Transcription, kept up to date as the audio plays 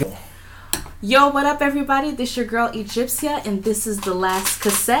Yo, what up, everybody? This your girl Egyptia, and this is the last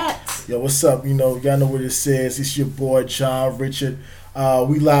cassette. Yo, what's up? Y'all know what it says. It's your boy John Richard.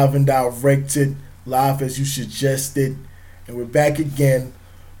 We live and directed, live as you suggested, and we're back again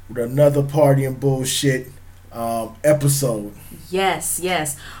with another party and bullshit episode.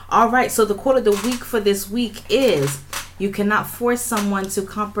 Yes. All right. So the quote of the week for this week is: "You cannot force someone to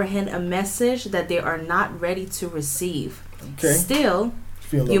comprehend a message that they are not ready to receive. Okay. Still,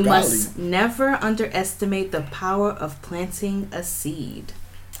 you godly. must never underestimate the power of planting a seed."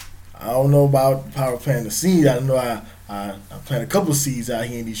 I don't know about the power of planting a seed. I know I plant a couple seeds out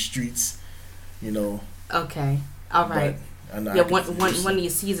here in these streets. Okay. All right. Yeah, one of your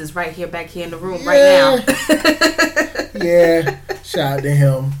seeds is right here, back here in the room right now. Yeah. Shout out to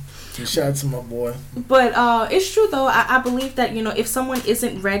him. And shout out to my boy. But it's true though. I believe that if someone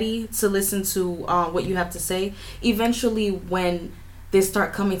isn't ready to listen to what you have to say, eventually when they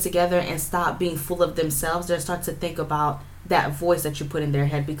start coming together and stop being full of themselves, they'll start to think about that voice that you put in their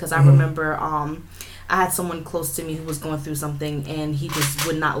head. Because I remember I had someone close to me who was going through something, and he just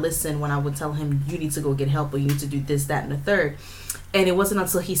would not listen when I would tell him, you need to go get help, or you need to do this, that, and the third. And it wasn't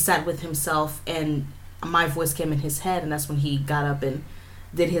until he sat with himself and my voice came in his head, and that's when he got up and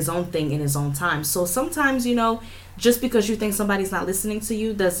did his own thing in his own time. So sometimes, just because you think somebody's not listening to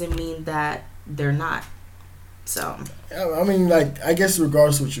you doesn't mean that they're not. So I mean, I guess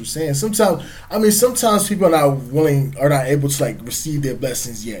regardless of what you're saying, sometimes people are not willing or not able to receive their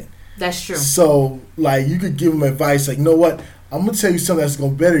blessings yet. That's true. So you could give them advice you know what, I'm gonna tell you something that's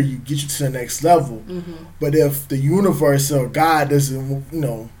gonna better you, get you to the next level. But if the universe or God doesn't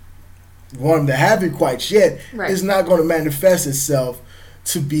want them to have it quite yet, right, it's not going to manifest itself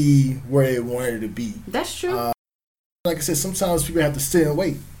to be where it wanted it to be. That's true. Like I said, sometimes people have to sit and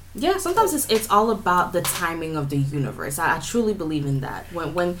wait. Yeah, sometimes it's all about the timing of the universe. I truly believe in that.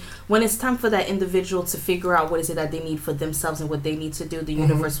 When it's time for that individual to figure out what is it that they need for themselves and what they need to do, the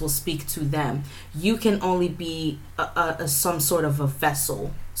universe will speak to them. You can only be some sort of a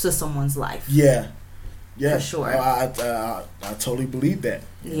vessel to someone's life. Yeah, for sure. I totally believe that.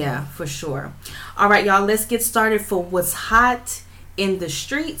 Yeah, for sure. All right, y'all, let's get started for what's hot in the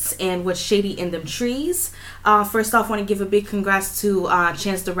streets and what's shady in them trees. First off, I want to give a big congrats to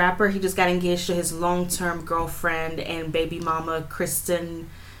Chance the Rapper. He just got engaged to his long-term girlfriend and baby mama, Kristen.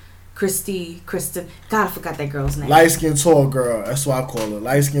 God, I forgot that girl's name. Light-skinned tall girl. That's what I call her.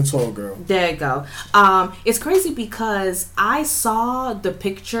 Light-skinned tall girl. There you go. It's crazy because I saw the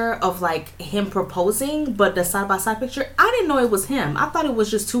picture of him proposing, but the side-by-side picture, I didn't know it was him. I thought it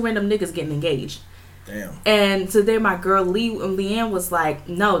was just two random niggas getting engaged. Damn. And today my girl Leanne was like,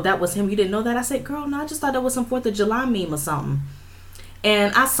 no, that was him. You didn't know that? I said, girl, no, I just thought that was some 4th of July meme or something.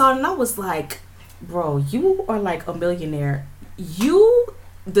 And I saw it and I was like, bro, you are like a millionaire. You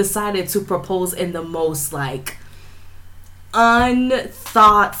decided to propose in the most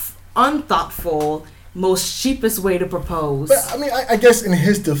unthoughtful, most cheapest way to propose. But I mean, I guess in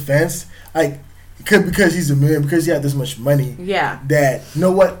his defense, because he's a millionaire, because he had this much money, yeah, that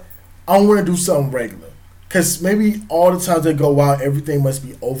what, I don't want to do something regular. Because maybe all the times they go out, everything must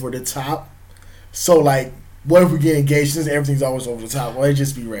be over the top. So, what if we get engaged since everything's always over the top? Why it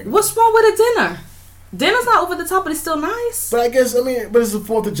just be regular? What's wrong with a dinner? Dinner's not over the top, but it's still nice. But I guess, but it's the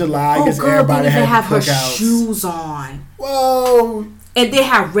 4th of July. I guess girl, everybody didn't even have her cookouts. shoes on. Whoa. And they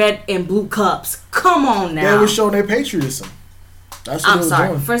have red and blue cups. Come on now. They were showing their patriotism. That's what I'm sorry.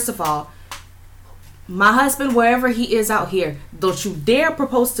 Doing. First of all, my husband, wherever he is out here, don't you dare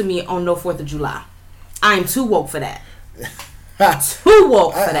propose to me on no 4th of July. I am too woke for that. Too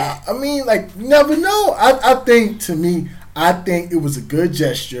woke for that. I mean, you never know. I think it was a good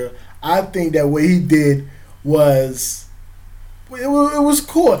gesture. I think that what he did was it was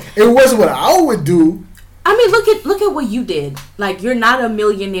cool. It wasn't what I would do. I mean, look at what you did. You're not a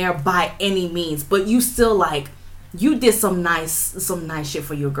millionaire by any means, but you still you did some nice shit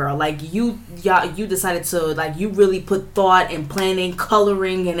for your girl. You decided to you really put thought and planning,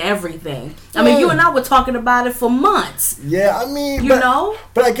 coloring, and everything. I mean, you and I were talking about it for months. Yeah, I mean,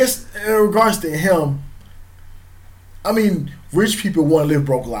 but I guess in regards to him, I mean, rich people want to live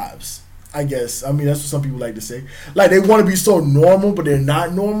broke lives. I guess. I mean, that's what some people like to say. They want to be so normal, but they're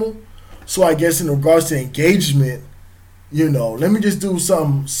not normal. So I guess in regards to engagement, let me just do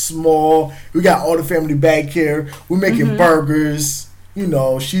something small. We got all the family back here. We're making burgers.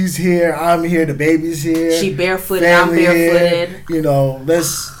 She's here. I'm here. The baby's here. She barefooted. I'm barefooted. Here.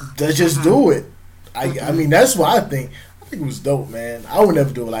 Let's just do it. I mean, that's what I think. I think it was dope, man. I would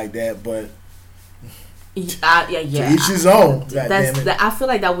never do it like that, but yeah. To each his own. I feel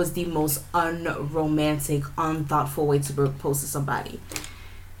like that was the most unromantic, unthoughtful way to propose to somebody.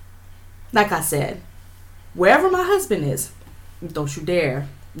 like I said, wherever my husband is, don't you dare.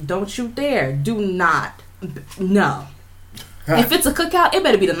 Don't you dare. Do not. No. If it's a cookout, it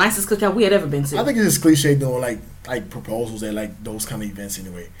better be the nicest cookout we had ever been to. I think it's just cliche doing like proposals at like those kind of events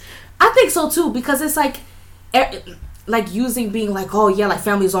anyway. I think so too, because it's like using being like, oh yeah, like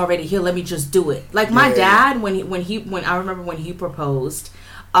family's already here, let me just do it. Like my dad, when I remember when he proposed,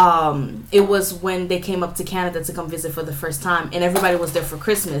 it was when they came up to Canada to come visit for the first time, and everybody was there for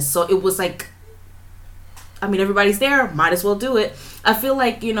Christmas, so it was like, I mean, everybody's there, might as well do it. I feel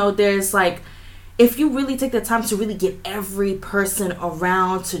like, you know, there's like, if you really take the time to really get every person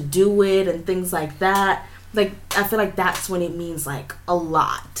around to do it and things like that, like, I feel like that's when it means like a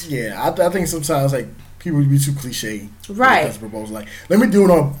lot. Yeah, I think sometimes like people be too cliche. Right. Proposal. Like, let me do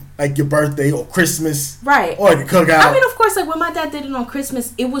it on like your birthday or Christmas. Right. Or like a cookout. I mean, of course, like when my dad did it on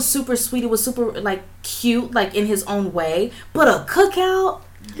Christmas, it was super sweet. It was super like cute, like in his own way. But a cookout,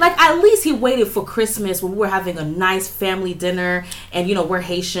 like at least he waited for Christmas when we were having a nice family dinner, and you know we're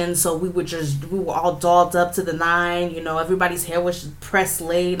Haitian, so we were all dolled up to the nine. You know, everybody's hair was pressed,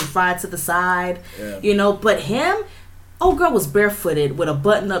 laid, and fried to the side. Yeah. You know, but him. Old girl was barefooted with a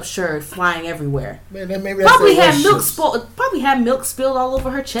button-up shirt flying everywhere. Man, that maybe that's probably had milk spilled all over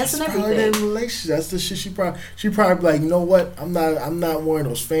her chest and everything. That's the shit she probably like, you know what? I'm not one of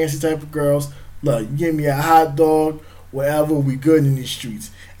those fancy type of girls. Look, you give me a hot dog, whatever, we good in these streets.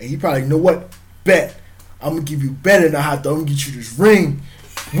 And he probably, you know what? Bet I'm gonna give you better than a hot dog. I'm gonna get you this ring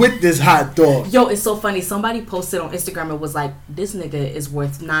with this hot dog. Yo, it's so funny. Somebody posted on Instagram and was like, this nigga is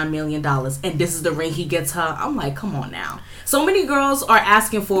worth $9 million and this is the ring he gets her. I'm like, come on now. So many girls are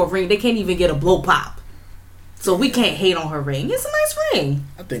asking for a ring. They can't even get a blow pop. So we can't hate on her ring. It's a nice ring.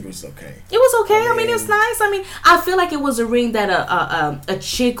 I think it was okay. It was okay. I mean, it's nice. I mean, I feel like it was a ring that a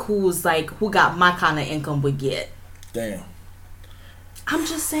chick who got my kind of income would get. Damn. I'm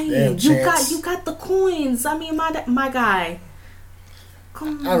just saying. You got the coins. I mean, my guy.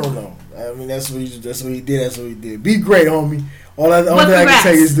 I don't know. I mean, that's what he did. Be great, homie. All that I can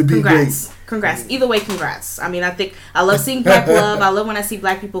say is to be great. Congrats. Either way, congrats. I mean, I love seeing black love. I love when I see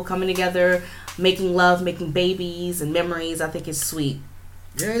black people coming together, making love, making babies and memories. I think it's sweet.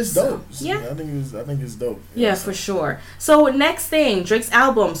 Yeah, it's dope. Yeah, I think it's dope. Yeah, for sure. So next thing, Drake's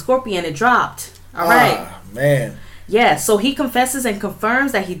album Scorpion, it dropped. All right, man. Yeah, so he confesses and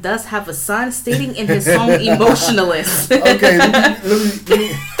confirms that he does have a son, stating in his song Emotionalist. Okay, let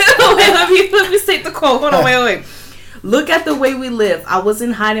me let me state the quote. Hold on, wait. Look at the way we live. I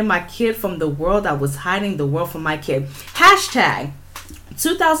wasn't hiding my kid from the world. I was hiding the world from my kid. Hashtag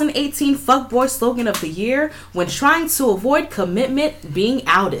 2018 fuckboy slogan of the year when trying to avoid commitment being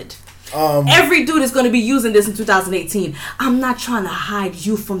outed. Every dude is going to be using this in 2018. I'm not trying to hide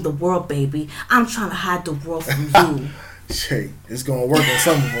you from the world, baby. I'm trying to hide the world from you. Shit, it's going to work on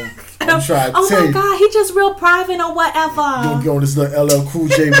some of them. I'm trying to tell you. Oh my God, he just real private or whatever. You going to get on this little LL Cool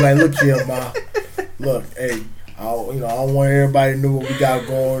J, be like, look here, ma. Look, hey, I don't want everybody to know what we got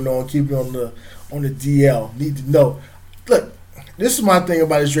going on. Keep it on the DL. Need to know. Look, this is my thing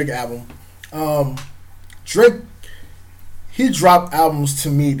about his Drake album. Drake, he dropped albums to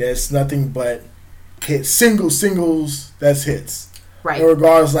me that's nothing but hits, singles that's hits. Right. In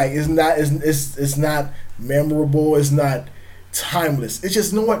regards, like it's not memorable, it's not timeless. It's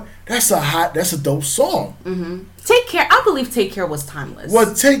just, you know what? That's a dope song. Mm-hmm. Take Care. I believe Take Care was timeless.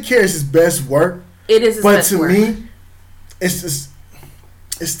 Well, Take Care is his best work. It is his best work. But to me, it's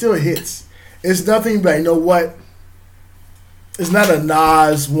still hits. It's nothing but, you know what? It's not a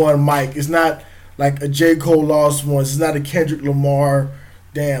Nas one mic. It's not like a J. Cole Lost one. It's not a Kendrick Lamar.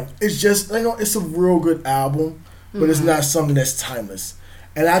 Damn. It's just, it's a real good album, but it's not something that's timeless.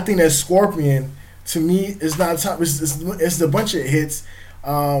 And I think that Scorpion, to me, is not timeless. It's a bunch of hits.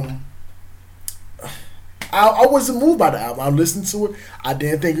 I wasn't moved by the album. I listened to it. I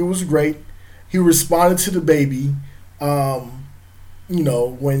didn't think it was great. He responded to the baby. When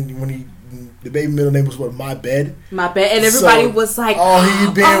the baby middle name was what? My Bed. My Bed, and everybody was like, "Oh,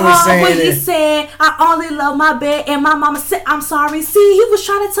 was saying what he said. I only love my bed." And my mama said, "I'm sorry." See, he was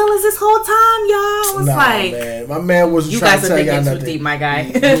trying to tell us this whole time, y'all. I was man, my man wasn't trying to tell y'all nothing. You guys are thinking too deep, my guy.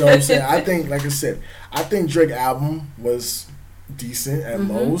 You know what I'm saying? I think, like I said, Drake album was decent at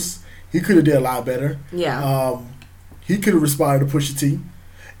most. He could have did a lot better. Yeah. He could have responded to Pusha T,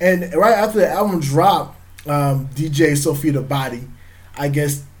 and right after the album dropped, DJ Sophia the Body, I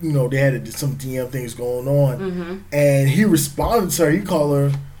guess, they had some DM things going on, and he responded to her. He called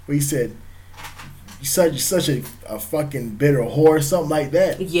her, he said, "You're such a fucking bitter whore," something like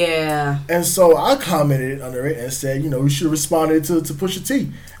that. Yeah. And so I commented under it and said, you should have responded to Pusha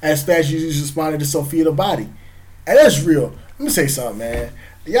T as fast as you responded to Sophia the Body, and that's real. Let me say something, man.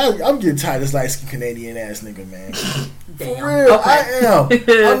 Yeah, I'm getting tired of this light skinned Canadian ass nigga, man. Damn. For real, Okay. I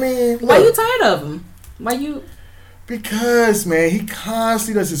am. I mean, look, why you tired of him? Why you? Because, man, he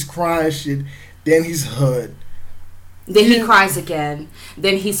constantly does his crying shit. Then he's hood. Then he cries again.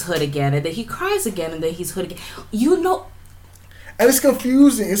 Then he's hood again, and then he cries again, and then he's hood again. You know. And it's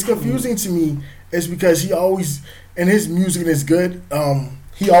confusing. It's confusing to me. It's because he always, in his music, and it's good.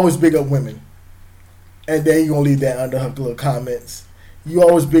 He always big up women, and then you gonna leave that under her little comments. You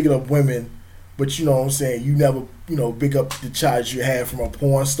always big up women, but you know what I'm saying. You never, big up the child you had from a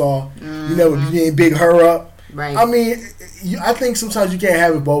porn star. Mm-hmm. You ain't big her up. Right. I mean, I think sometimes you can't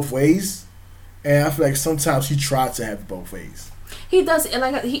have it both ways, and I feel like sometimes he tried to have it both ways. He does,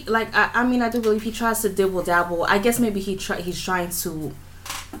 I mean, I do believe he tries to dibble dabble. I guess maybe he's trying to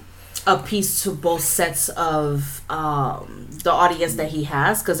appease to both sets of the audience that he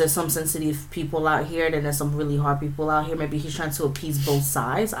has, because there's some sensitive people out here, then there's some really hard people out here. Maybe he's trying to appease both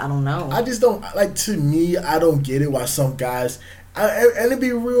sides. I don't know. I just don't to me. I don't get it why some guys and it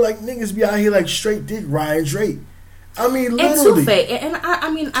be real, like, niggas be out here like straight dick riding Drake. I mean, literally. And Two-Face. And I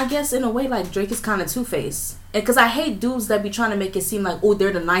mean, I guess in a way, like, Drake is kind of Two-Face. Because I hate dudes that be trying to make it seem like, oh,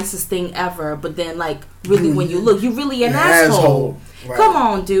 they're the nicest thing ever. But then, like, really, when you look, you really an asshole. Right. Come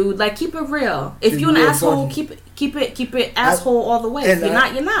on, dude. Like, keep it real. If you're an asshole, keep it asshole all the way. If you're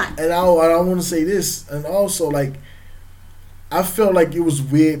not, you're not. And I want to say this. And also, like, I felt like it was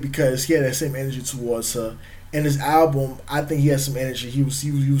weird because he had that same energy towards her. And his album, I think he had some energy. He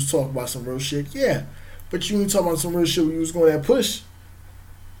was talking about some real shit. Yeah. But you ain't talking about some real shit when you was going that push.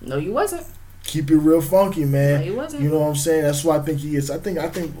 No, you wasn't. Keep it real funky, man. No, you wasn't. You know what I'm saying? That's what I think he is. I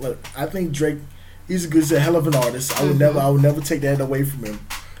think Drake, he's a hell of an artist. I would never take that away from him.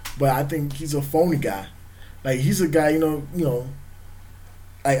 But I think he's a phony guy. Like, he's a guy,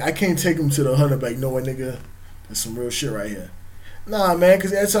 I can't take him to the 100, like, no way, nigga, there's some real shit right here. Nah, man,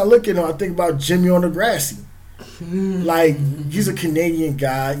 because as I look at him, I think about Jimmy on Degrassi. Like, he's a Canadian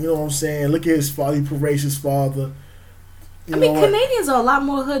guy, you know what I'm saying? Look at his father, he parades his father. Canadians are a lot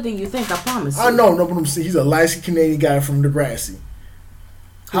more hood than you think, I promise you. I know, no, but I'm saying he's a light-skinned Canadian guy from Degrassi.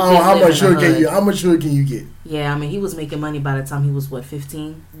 How much hood can you get? Yeah, I mean, he was making money by the time he was,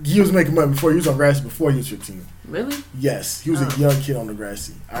 15? He was making money before he was on Degrassi, before he was 15. Really? Yes, he was a young kid on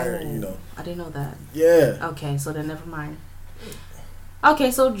Degrassi. I didn't know that. Yeah. Okay, so then never mind.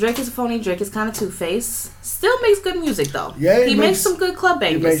 Okay, so Drake is a phony. Drake is kind of Two-Faced. Still makes good music, though. Yeah, he makes some good club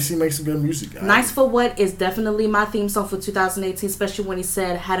bangers. He makes some good music. Nice for What is definitely my theme song for 2018, especially when he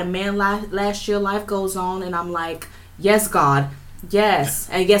said, had a man last year, life goes on. And I'm like, yes, God. Yes.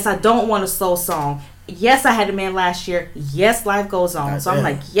 And yes, I don't want a slow song. Yes, I had a man last year. Yes, life goes on. So I'm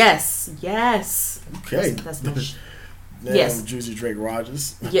like, yes. Okay. That's my yes. Juicy Drake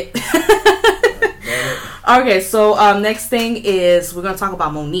Rogers. Yeah. Okay, so next thing is we're gonna talk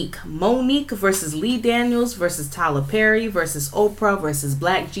about Monique. Monique versus Lee Daniels versus Tyler Perry versus Oprah versus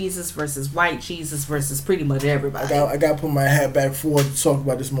Black Jesus versus White Jesus versus pretty much everybody. I got to put my hat back forward to talk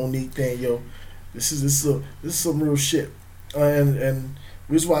about this Monique thing, yo. This is some real shit, and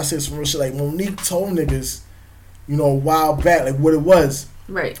this is why I said some real shit. Like, Monique told niggas, a while back, like, what it was.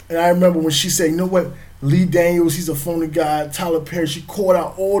 Right. And I remember when she said, you know what? Lee Daniels, he's a phony guy. Tyler Perry, she called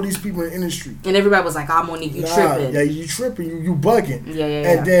out all these people in the industry. And everybody was like, Monique, you tripping. Yeah, you tripping. You bugging. Yeah.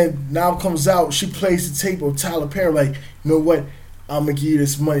 And then now it comes out, she plays the tape of Tyler Perry, like, you know what? I'm going to give you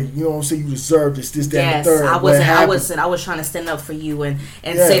this money. You know what I'm saying? You deserve this, that, and the third. I was trying to stand up for you and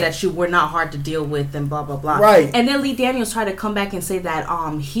say that you were not hard to deal with and blah, blah, blah. Right. And then Lee Daniels tried to come back and say that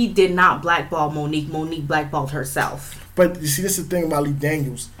he did not blackball Monique. Monique blackballed herself. But you see, this is the thing about Lee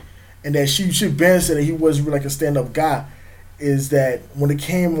Daniels. And that she Ben said that he wasn't really like a stand-up guy, is that when it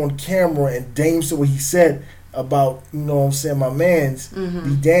came on camera and Dame said what he said about, my man's,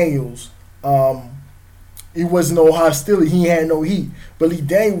 Lee Daniels, it wasn't no hostility. He had no heat. But Lee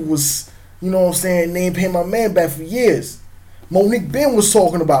Daniels was, they ain't paying my man back for years. Monique Ben was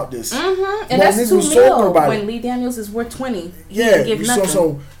talking about this. Mm-hmm. And that's $2 million when Lee Daniels is worth 20. Yeah,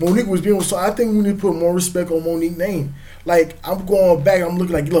 so Monique was being. So I think we need to put more respect on Monique's name. Like, I'm going back, I'm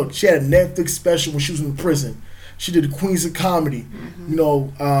looking like, look, she had a Netflix special when she was in prison. She did the Queens of Comedy.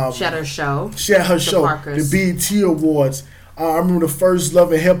 Mm-hmm. She had her show. The BET Awards. I remember the first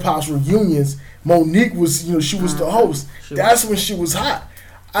Love and Hip Hop's reunions. Monique was, she was the host. That's when she was hot.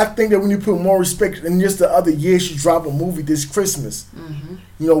 I think that when you put more respect, and just the other year she dropped a movie this Christmas. Mm-hmm.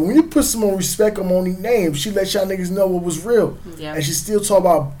 When you put some more respect on Monique's name, she let y'all niggas know what was real. Yeah. And she still talk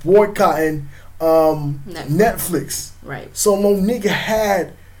about boycotting Netflix. Right. So Monique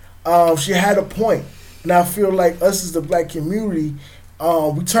had a point. And I feel like us as the black community,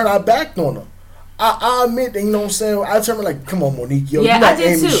 we turn our back on her. I admit that, you know what I'm saying? I tell her like, come on, Monique, yo, Yeah, you're not I did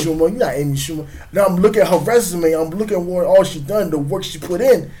Amy too. Schumer. You're not Amy Schumer. Now I'm looking at her resume. I'm looking at what all she done, the work she put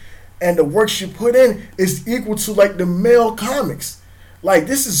in. And the work she put in is equal to like the male comics. Like,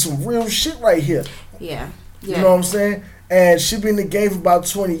 this is some real shit right here. Yeah. You know what I'm saying? And she been in the game for about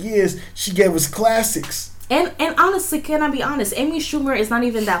 20 years. She gave us classics. And honestly, can I be honest? Amy Schumer is not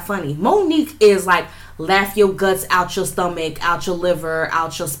even that funny. Monique is like laugh your guts out your stomach, out your liver,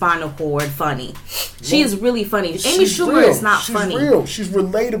 out your spinal cord funny. She is really funny. Amy Schumer is not funny. She's real. She's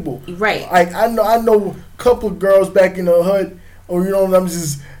relatable. Right. Like, I know a couple of girls back in the hood, or you know, I'm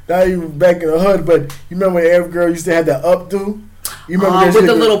just not even back in the hood, but you remember when every girl used to have that updo? You remember with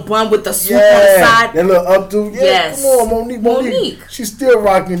the little bun with the swoop on the side? That little updo. Yeah, yes. Come on, Monique. She's still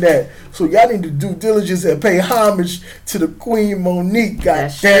rocking that. So y'all need to do diligence and pay homage to the Queen Monique.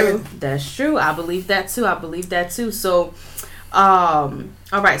 God damn it. That's true. I believe that too. So, all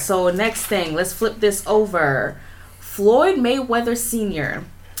right. So next thing, let's flip this over. Floyd Mayweather Sr.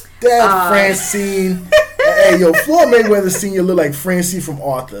 Francine. Hey, yo, Floyd Mayweather Sr. look like Francine from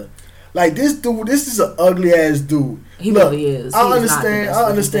Arthur. Like, this dude, this is an ugly ass dude. He really is. I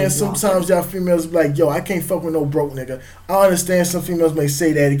understand sometimes y'all females be like, yo, I can't fuck with no broke nigga. I understand some females may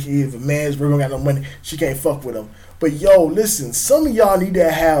say that if a man's really got no money, she can't fuck with him. But yo, listen, some of y'all need to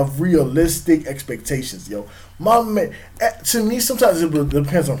have realistic expectations, yo. My man, to me, sometimes it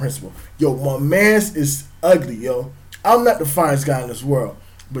depends on principle. Yo, my man's is ugly, yo. I'm not the finest guy in this world,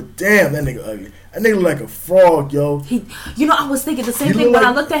 but damn, that nigga ugly. That nigga look like a frog, yo. I was thinking the same thing when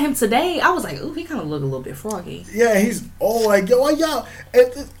I looked at him today. I was like, ooh, he kind of look a little bit froggy. Yeah, he's all like, yo, why y'all?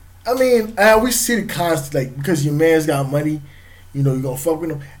 And, I mean, we see the constant, like, because your man's got money, you know, you're going to fuck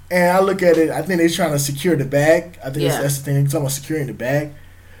with him. And I look at it, I think they're trying to secure the bag. I think that's the thing. They're talking about securing the bag.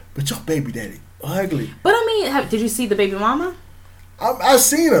 But your baby daddy, ugly. But I mean, did you see the baby mama? I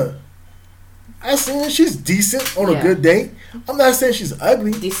seen her. She's decent on a good day. I'm not saying she's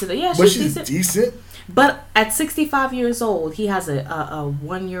ugly. Decent, yeah, but she's decent. But at 65 years old, he has a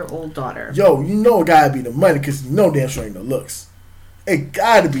 1-year-old daughter. Yo, you know it gotta be the money, because you know damn sure ain't no looks. It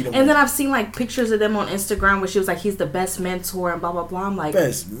gotta be the money. And then I've seen like pictures of them on Instagram where she was like, he's the best mentor and blah blah blah. I'm like,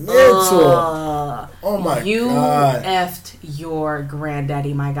 best mentor. Oh my god. You effed your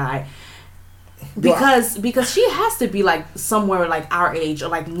granddaddy, my guy. Because she has to be like somewhere like our age or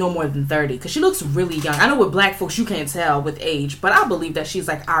like no more than 30, because she looks really young. I know with black folks you can't tell with age, but I believe that she's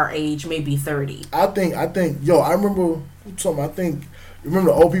like our age, maybe 30. I think yo, I remember something.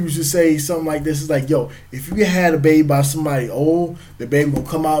 Remember the old people used to say something like this. It's like, yo, if you had a baby by somebody old, the baby gonna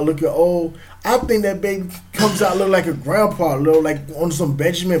come out looking old. I think that baby comes out looking like a grandpa, little like on some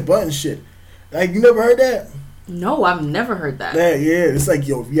Benjamin Button shit. Like, you never heard that? No, I've never heard that. Yeah, it's like,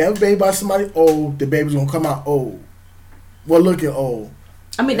 yo, if you have a baby by somebody old, the baby's gonna come out old. Well, looking old.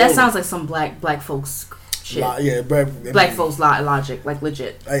 I mean, that sounds like some black folks shit. Black folks logic, like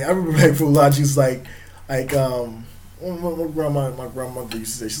legit. Like, I remember black folks logic is like my grandmother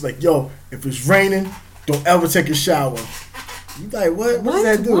used to say, she's like, yo, if it's raining, don't ever take a shower. You like, what? What does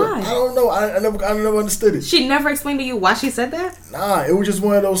that do? Why? I don't know. I never understood it. She never explained to you why she said that? Nah, it was just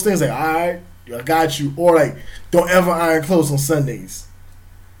one of those things like, all right, I got you. Or like, don't ever iron clothes on Sundays.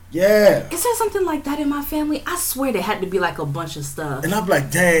 Yeah. Is there something like that in my family? I swear there had to be like a bunch of stuff. And I'm like,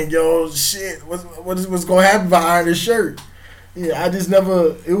 dang, yo, shit, what's going to happen if I iron this shirt? Yeah, I just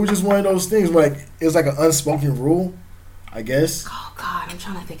never, it was just one of those things where like, it was like an unspoken rule, I guess. Oh, God, I'm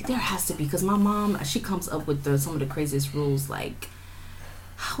trying to think. There has to be, because my mom, she comes up with some of the craziest rules, like,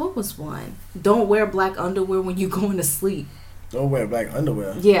 what was one? Don't wear black underwear when you're going to sleep. Don't wear black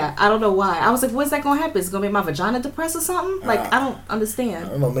underwear. Yeah, I don't know why. I was like, what's that gonna happen? Is it gonna make my vagina depressed or something? Like, I don't understand. I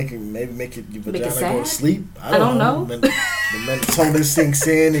don't know, maybe make your vagina go to sleep. I don't know. The melatonin sinks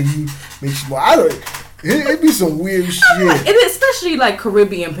in and you makes you more. It'd be some weird shit. And especially like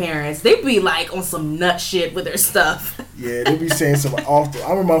Caribbean parents, they be like on some nut shit with their stuff. Yeah, they be saying some off.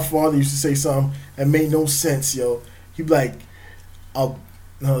 I remember my father used to say something that made no sense, yo. He'd be like,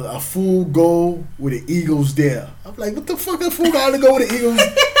 a fool go with the Eagles there. I'm like, what the fuck a fool got to go with the Eagles?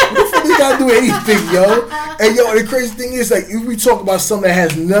 What the fuck they got to do anything, yo? And yo, the crazy thing is, like, if we talk about something that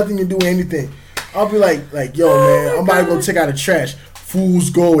has nothing to do with anything, I'll be like, yo, man, I'm about to go take out the trash. Fools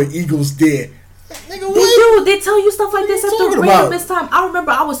go with Eagles there. Nigga, what? They tell you stuff like this at the randomest time. I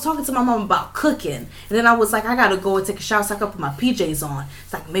remember I was talking to my mom about cooking, and then I was like, I gotta go and take a shower so I can put my PJs on.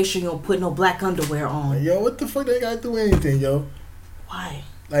 It's like, make sure you don't put no black underwear on. Yo, what the fuck they gotta do with anything, yo? Why?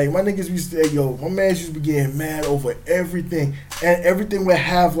 Like, my niggas used to, my man used to be getting mad over everything, and everything would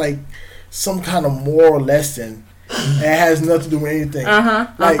have like some kind of moral lesson. And it has nothing to do with anything.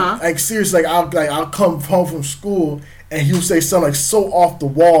 Like seriously, like I'll come home from school and he'll say something like so off the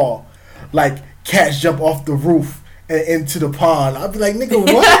wall, like cats jump off the roof and into the pond. I'd be like,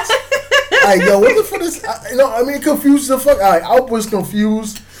 nigga, what? Like, yo, what the fuck is? It confused the fuck. I was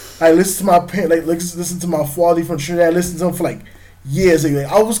confused. I listened to my parents, like listen to my father from Trinidad. Listened to him for like years.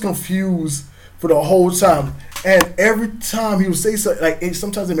 Like, I was confused for the whole time, and every time he would say something, like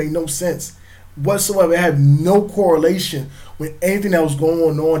sometimes it made no sense whatsoever. It had no correlation with anything that was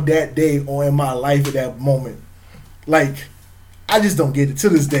going on that day or in my life at that moment. Like, I just don't get it to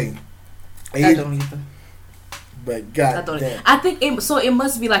this day. I don't either. But God damn. I think it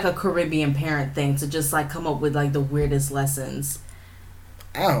must be like a Caribbean parent thing to just like come up with like the weirdest lessons.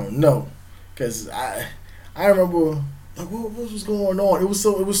 I don't know, cause I remember like what was going on. It was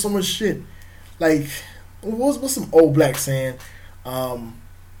so much shit. Like what's some old black saying? My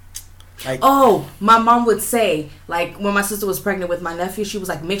mom would say, like, when my sister was pregnant with my nephew, she was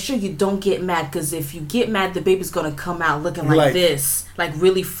like, make sure you don't get mad, because if you get mad, the baby's gonna come out looking like this, like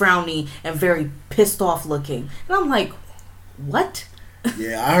really frowny and very pissed off looking. And I'm like, what?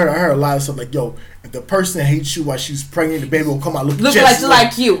 Yeah, I heard a lot of stuff like, yo, if the person hates you while she's pregnant, the baby will come out looking just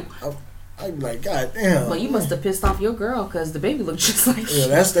like you. I'd be like, God damn. Well, you must have pissed off your girl, because the baby looked just like you. Yeah,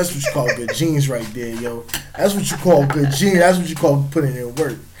 that's what you call good genes right there, yo. That's what you call good genes. That's what you call putting in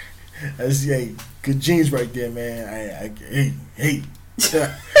work. That's good genes right there, man. Hey.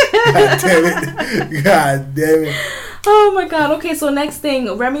 God damn it. Oh my God. Okay, so next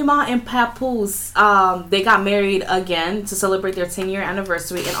thing, Remy Ma and Papoose, they got married again to celebrate their 10-year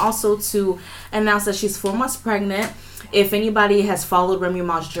anniversary and also to announce that she's 4 months pregnant. If anybody has followed Remy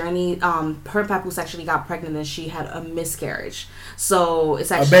Ma's journey, her and Papoose actually got pregnant and she had a miscarriage. So it's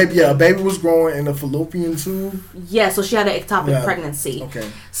actually a baby was growing in a fallopian tube. Yeah, so she had an ectopic pregnancy. Okay.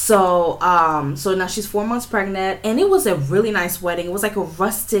 So so now she's 4 months pregnant, and it was a really nice wedding. It was like a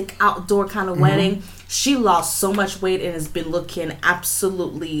rustic outdoor kind of wedding. She lost so much weight and has been looking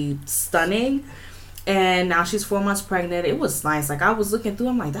absolutely stunning. And now she's 4 months pregnant. It was nice. Like, I was looking through,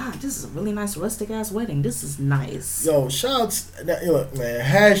 I'm like, this is a really nice rustic ass wedding. This is nice. Yo, shouts, look, man,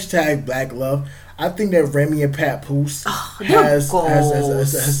 hashtag Black Love. I think that Remy and Papoose has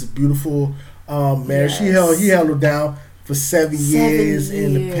a beautiful marriage. Yes. He held her down for 7 years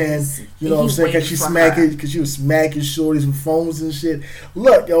in the pen. You know what I'm saying? Because she was smacking shorties with phones and shit.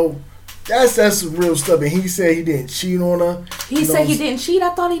 Look, yo. That's some real stuff. And he said he didn't cheat on her. He said he didn't cheat? I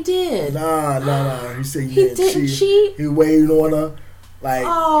thought he did. Nah. He said he didn't cheat. He waited on her. Like,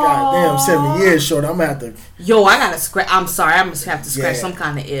 goddamn, 7 years short. I'm going to have to... Yo, I got to scratch... I'm sorry. I'm going to have to scratch some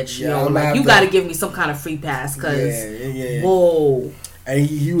kind of itch. Yeah, yo, like, you got to give me some kind of free pass. Because, whoa. And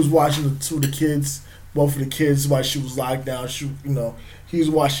he was watching both of the kids while she was locked down. He was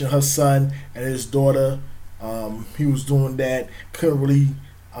watching her son and his daughter. He was doing that. Couldn't really...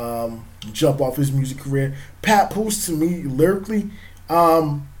 jump off his music career. Papoose, to me, lyrically,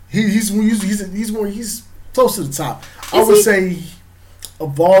 he's close to the top. I would say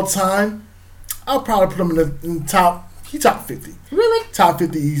of all time, I'll probably put him in the top. He top 50. Really? Top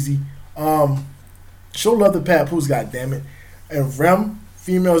 50 easy. Show love to Papoose, goddammit. And Rem,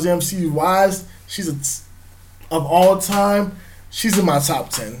 females MC wise, of all time, she's in my top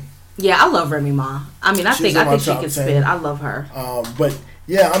 10. Yeah, I love Remy Ma. I mean, I think she can spit. I love her. But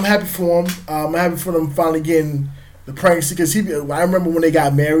yeah, I'm happy for him. I'm happy for them finally getting the pregnancy, because I remember when they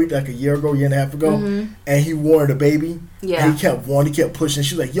got married like a year and a half ago, and he wanted a baby. Yeah, and he kept pushing.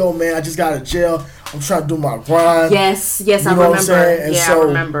 She was like, "Yo, man, I just got out of jail. I'm trying to do my grind." Yes, I remember. What I'm saying? And so, I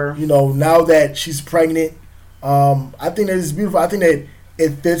remember. Now that she's pregnant, I think that it's beautiful. I think that it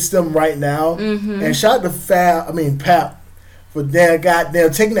fits them right now. And shout out to Pap. For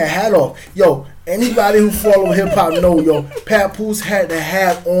goddamn taking that hat off. Yo, anybody who follow hip hop know, yo, Papoose had the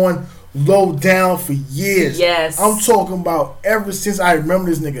hat on low down for years. Yes. I'm talking about ever since I remember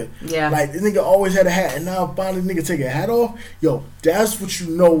this nigga. Yeah. Like, this nigga always had a hat, and now finally nigga take a hat off. Yo, that's what you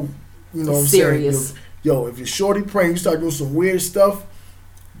know what I'm serious. saying? Yo, if you're shorty praying, you start doing some weird stuff,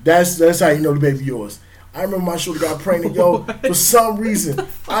 that's how you know the baby yours. I remember my shorty got pregnant, yo. For some reason,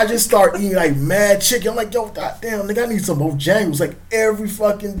 I just start eating like mad chicken. I'm like, yo, goddamn, nigga, I need some Bojangles. Like, every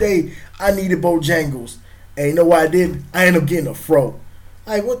fucking day, I needed Bojangles. And you know what I did? I ended up getting a fro.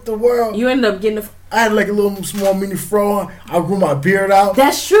 Like, what the world? You ended up getting I had like a little small mini fro. I grew my beard out.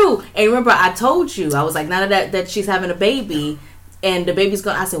 That's true. And remember, I told you, I was like, now that she's having a baby, and the baby's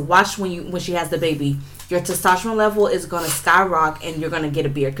I said, watch when she has the baby. Your testosterone level is going to skyrocket, and you're going to get a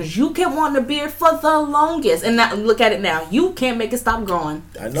beard. Because you kept wanting a beard for the longest. And now, look at it now. You can't make it stop growing.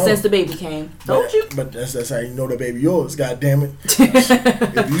 I know. Since the baby came. Told you. But that's how you know the baby yours. God damn it.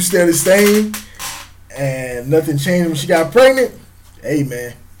 If you stay the same and nothing changed when she got pregnant, hey,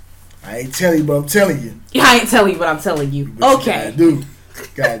 man. I ain't telling you, but I'm telling you. Yeah, I ain't telling you, but I'm telling you. But okay. You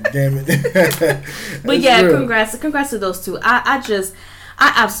God damn it. But yeah, real. Congrats to those two. I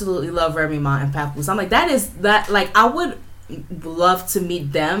absolutely love Remy Ma and Papoose. I'm like, I would love to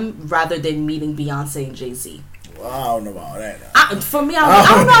meet them rather than meeting Beyonce and Jay-Z. Well, I don't know about that. For me, I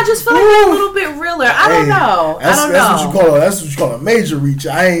don't know. I just feel like they're a little bit realer. I don't know. That's what you call a major reach.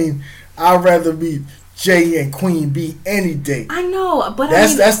 I'd rather meet Jay and Queen B any day. I know, but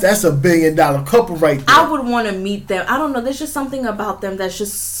that's a $1 billion couple right there. I would want to meet them. I don't know. There's just something about them that's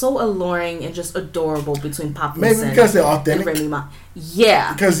just so alluring and just adorable between Papoose maybe because they're authentic. And Remy Ma.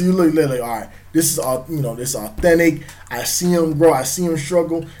 Yeah, because you look like, all right, this is authentic. I see them grow. I see them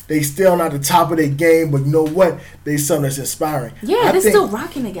struggle. They still not at the top of their game, but you know what? They something that's inspiring. Yeah, they're still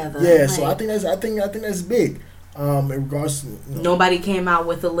rocking together. Yeah, so I think that's big. In regards to nobody came out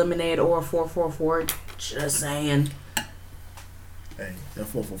with a Lemonade or a 444. Just saying. Hey, that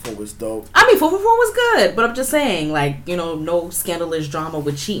 444 was dope. I mean, 444 was good, but I'm just saying, like, no scandalous drama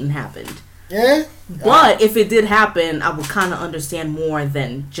with cheating happened. Yeah. But if it did happen, I would kind of understand more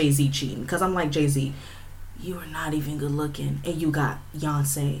than Jay-Z cheating, because I'm like, Jay-Z, you are not even good looking, and you got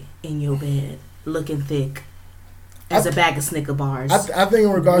Beyonce in your bed looking thick as a bag of Snicker bars. I think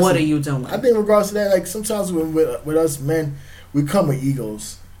in regards what are you doing? I think in regards to that, like, sometimes with us men, we come with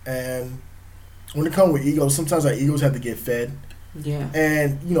egos, and when it comes with egos, sometimes our egos have to get fed. Yeah.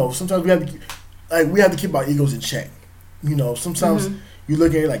 And sometimes we have to keep our egos in check. Sometimes you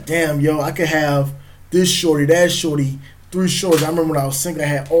look at it like, damn, yo, I could have this shorty, that shorty, 3 shorties. I remember when I was single, I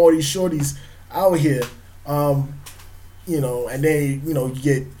had all these shorties out here. And then you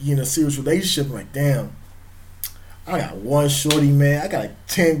get in a serious relationship, I'm like, damn, I got 1 shorty, man. I got like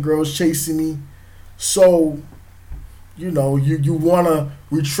 10 girls chasing me. So, you want to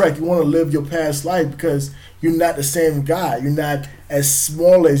retract. You want to live your past life because you're not the same guy. You're not as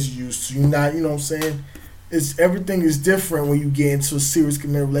small as you used to. You're not, you know what I'm saying? Everything is different when you get into a serious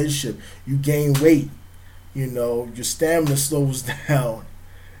committed relationship. You gain weight. Your stamina slows down.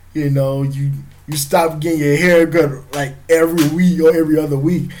 You stop getting your hair cut like every week or every other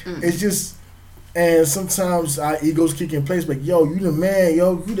week. It's just, and sometimes our egos kick in place. Like, yo, you the man.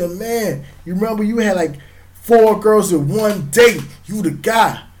 Yo, you the man. You remember you had like 4 girls in one date. You the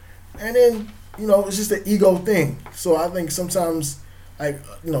guy. And then, it's just an ego thing. So I think sometimes, like,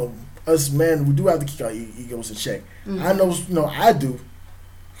 us men, we do have to keep our egos in check. I know, I do.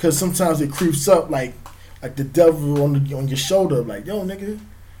 Because sometimes it creeps up like the devil on your shoulder. Like, yo, nigga,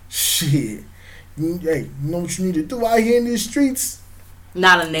 shit. Hey, you know what you need to do out here in these streets?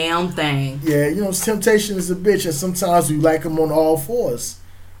 Not a damn thing. Yeah, temptation is a bitch. And sometimes we like them on all fours.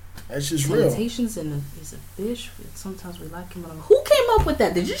 That's just real. Temptations is a bitch. Sometimes we like him. Who came up with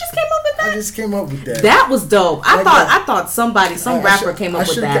that? Did you just came up with that? I just came up with that. That was dope. I thought some rapper came up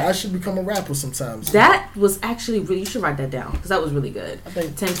with that. I should become a rapper sometimes. That was actually really. You should write that down because that was really good. I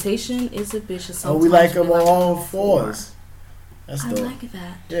think temptation is a bitch. And sometimes we like them on all fours. That's dope. I like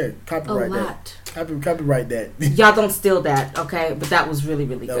that. Yeah, copyright that. Copyright that. Y'all don't steal that, okay? But that was really,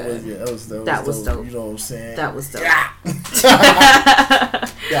 really good. That was dope. You know what I'm saying? That was dope.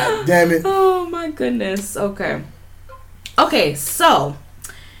 God damn it. Oh my goodness. Okay, so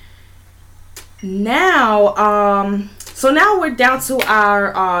now we're down to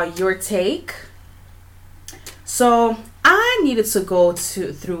our your take. So I needed to go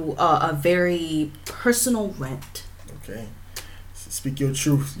through a very personal rant. Okay. Speak your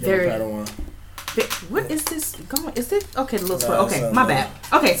truth, young Padawan. What is this going? Is this okay? The little spoiler. Okay, my bad.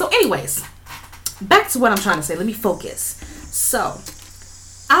 Okay, so anyways, back to what I'm trying to say. Let me focus. So,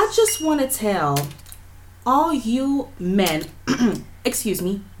 I just want to tell all you men, excuse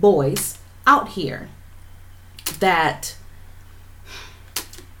me, boys out here, that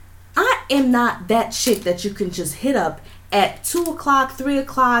I am not that chick that you can just hit up at 2 o'clock, 3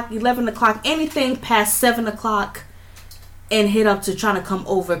 o'clock, 11 o'clock, anything past 7 o'clock. And hit up to trying to come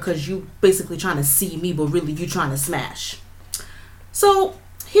over because you basically trying to see me, but really you trying to smash. So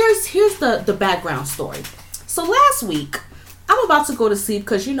here's the background story. So last week, I'm about to go to sleep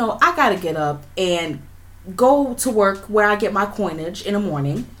because I gotta get up and go to work where I get my coinage in the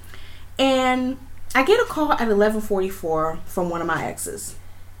morning, and I get a call at 11:44 from one of my exes.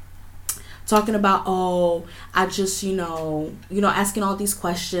 Talking about, I just, asking all these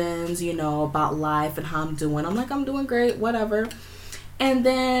questions, about life and how I'm doing. I'm like, I'm doing great, whatever. And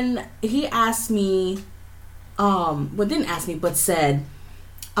then he asked me, didn't ask me, but said,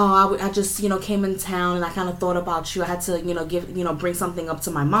 I just, came in town and I kind of thought about you. I had to, bring something up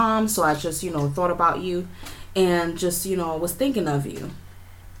to my mom. So I just, thought about you and just, was thinking of you.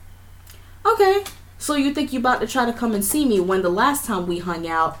 Okay. So you think you about to try to come and see me when the last time we hung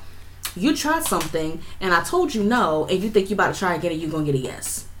out, you tried something and I told you no, and you think you about to try again and you're going to get a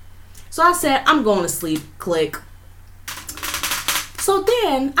yes. So I said, I'm going to sleep. Click. So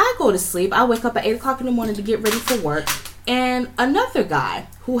then I go to sleep. I wake up at 8 o'clock in the morning to get ready for work. And another guy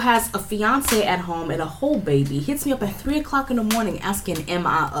who has a fiance at home and a whole baby hits me up at 3 o'clock in the morning asking, am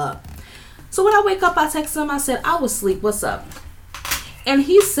I up? So when I wake up, I text him. I said, I was asleep. What's up? And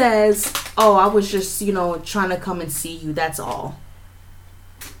he says, oh, I was just, trying to come and see you. That's all.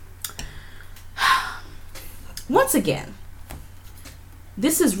 Once again,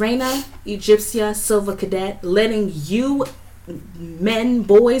 this is Reina Egyptia Silva Cadet letting you men,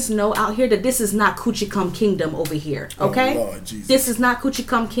 boys know out here that this is not Coochie Cum Kingdom over here. Okay? Oh, Lord, Jesus. This is not Coochie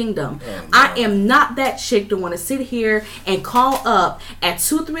Cum Kingdom. Oh, I am not that chick that want to sit here and call up at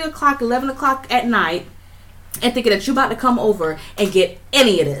 2, 3 o'clock, 11 o'clock at night and thinking that you about to come over and get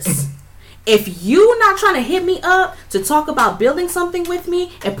any of this. If you not trying to hit me up to talk about building something with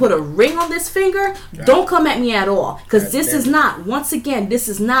me and put a ring on this finger, don't come at me at all. Because this is not, once again, this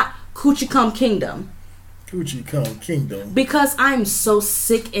is not Coochie Cum Kingdom. Coochie Cum Kingdom. Because I'm so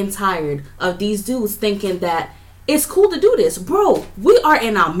sick and tired of these dudes thinking that it's cool to do this. Bro, we are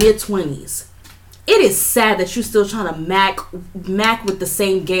in our mid-20s. It is sad that you're still trying to mac with the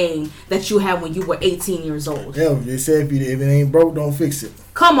same game that you had when you were 18 years old. Hell, they said if it ain't broke, don't fix it.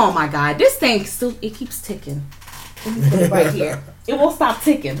 Come on, my guy. This thing still, it keeps ticking. Let me put it right here. It won't stop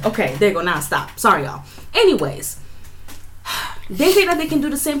ticking. Okay, there you go. Now stop. Sorry, y'all. Anyways, they think that they can do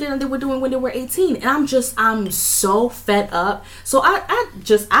the same thing that they were doing when they were 18. And I'm so fed up. So I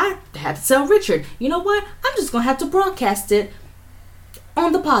had to tell Richard, you know what? I'm just going to have to broadcast it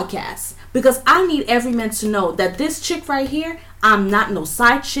on the podcast. Because I need every man to know that this chick right here, I'm not no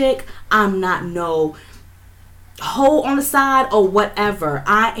side chick. I'm not no hoe on the side or whatever.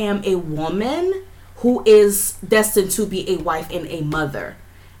 I am a woman who is destined to be a wife and a mother.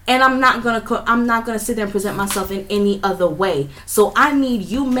 And I'm not gonna sit there and present myself in any other way. So I need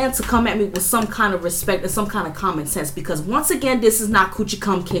you men to come at me with some kind of respect and some kind of common sense. Because once again, this is not Coochie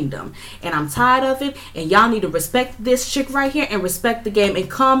Cum Kingdom. And I'm tired of it. And y'all need to respect this chick right here and respect the game and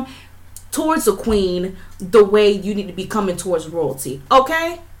come towards a queen the way you need to be coming towards royalty.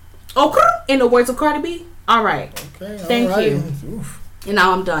 Okay? Okay? In the words of Cardi B? All right. Okay. Thank you. Oof. And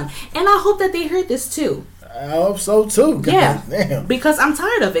now I'm done. And I hope that they heard this too. I hope so too. Yeah. Damn. Because I'm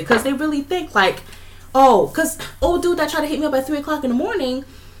tired of it. Because they really think like, oh, because old dude that tried to hit me up at 3 o'clock in the morning,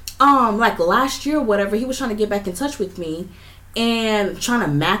 like last year or whatever, he was trying to get back in touch with me and trying to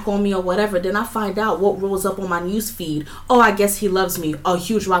mac on me or whatever. Then I find out what rolls up on my news feed. Oh, I guess he loves me. A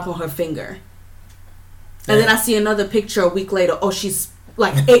huge rock on her finger. And then I see another picture a week later. Oh, she's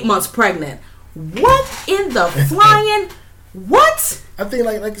like 8 months pregnant. What in the flying? What? I think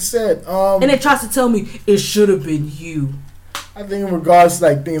like I said, and it tries to tell me it should have been you. I think in regards to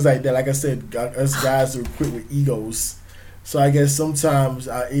like things like that, like I said, us guys are quick with egos. So I guess sometimes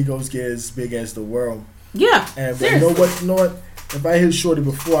our egos get as big as the world. Yeah. And but you know what? If I hit Shorty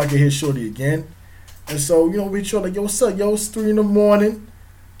before, I can hit Shorty again. And so, we try like, yo, what's up? Yo, it's 3 in the morning.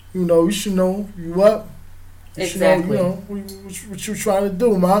 You should know you up. You exactly. should know, what you trying to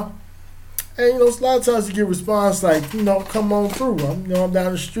do, ma. And, a lot of times you get response like, come on through. I'm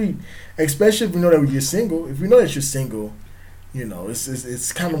down the street. Especially if you know that you're single. If you know that you're single,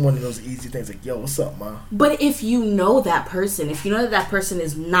 it's kind of one of those easy things like, yo, what's up, ma? But if you know that person, if you know that person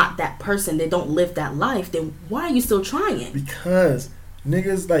is not that person, they don't live that life, then why are you still trying? Because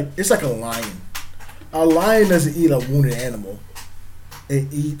niggas, it's like a lion. A lion doesn't eat a wounded animal.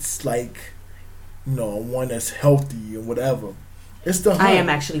 It eats one that's healthy or whatever. It's the hunt. I am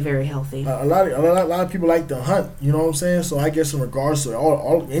actually very healthy. A lot of people like to hunt. You know what I'm saying? So I guess in regards to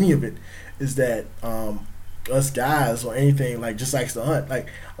any of it, is that us guys or anything just likes to hunt. Like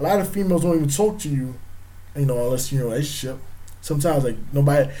a lot of females don't even talk to you, unless you're in a relationship. Sometimes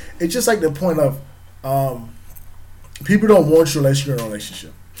nobody. It's just like the point of people don't want you unless you're in a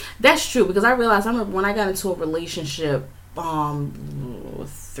relationship. That's true because I realized I remember when I got into a relationship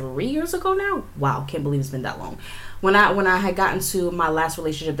 3 years ago now. Wow, can't believe it's been that long. When I had gotten to my last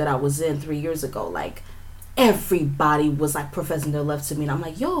relationship that I was in 3 years ago, everybody was professing their love to me, and I'm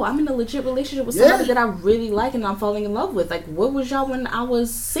like, yo, I'm in a legit relationship with somebody that I really like and I'm falling in love with. What was y'all when I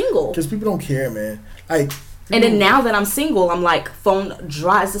was single? Because people don't care, man. And then now that I'm single, I'm phone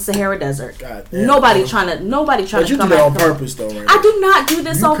dry as the Sahara Desert. God damn, nobody trying to But you do that on purpose, though, right? I do not do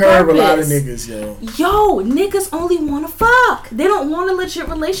this on purpose. You curve a lot of niggas, yo. Yo, niggas only want to fuck. They don't want a legit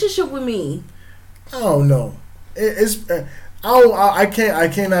relationship with me. I don't know. I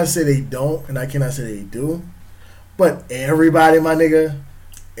cannot say they don't, and I cannot say they do. But everybody, my nigga.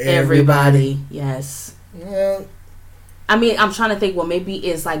 Everybody, yes. Well, I mean, I'm trying to think. Well, maybe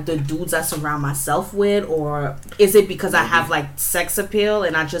it's like the dudes I surround myself with, or is it because I have like sex appeal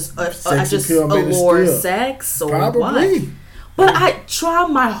and I just allure sex, or probably. What? But I try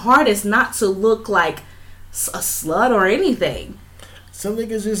my hardest not to look like a slut or anything. Some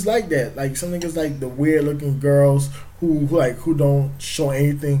niggas just like that. Like some niggas like the weird looking girls who don't show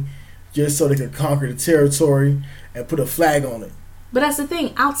anything, just so they can conquer the territory and put a flag on it. But that's the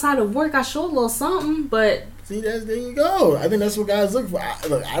thing. Outside of work, I show a little something, but... See, there you go. I think that's what guys look for.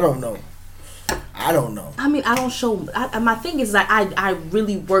 I don't know. I mean, I don't show... my thing is that I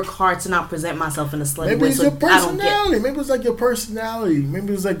really work hard to not present myself in a slutty way. Maybe it's your personality. Maybe it's like your personality.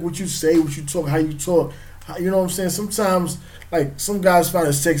 Maybe it's like what you say, what you talk, how you talk. You know what I'm saying? Sometimes, like, some guys find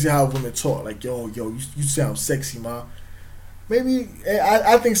it sexy how women talk. Like, yo, you sound sexy, ma. Maybe...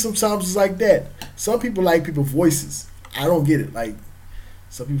 I think sometimes it's like that. Some people like people's voices. I don't get it. Like,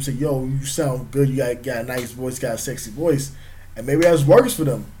 some people say, yo, you sound good. You got a nice voice, got a sexy voice. And maybe that works for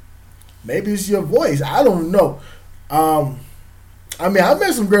them. Maybe it's your voice. I don't know. I mean, I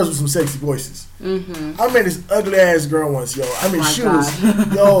met some girls with some sexy voices. Mm-hmm. I met this ugly ass girl once, yo. I mean, she was,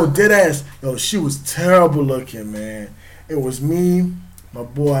 dead ass. Yo, she was terrible looking, man. It was me, my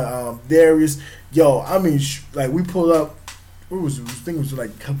boy, Darius. Yo, I mean, like, we pulled up. I think it was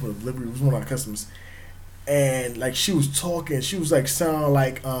like a couple of Liberty. It was one of our customers. And like she was talking, she was like sounding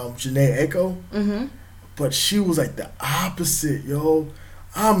like Janae Echo, mm-hmm. But she was like the opposite, yo.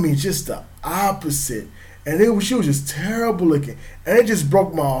 I mean, just the opposite. And she was just terrible looking, and it just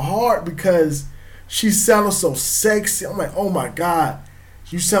broke my heart because she sounded so sexy. I'm like, oh my god,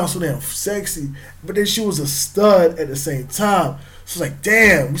 you sound so damn sexy. But then she was a stud at the same time. So it's like,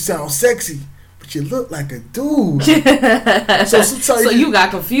 damn, you sound sexy. You look like a dude. So you got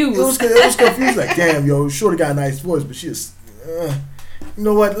confused. It was confused. Like, damn, yo, shorty got a nice voice, but she just, you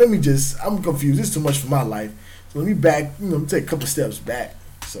know what? I'm confused. This is too much for my life. So let me take a couple steps back.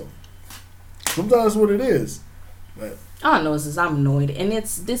 So sometimes that's what it is. But all I know is I'm annoyed, and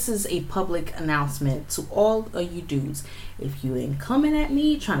this is a public announcement to all of you dudes. If you ain't coming at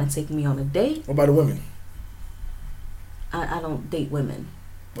me trying to take me on a date, what about the women? I don't date women.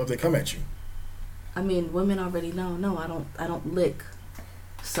 What if they come at you? I mean, women already know. No, I don't lick.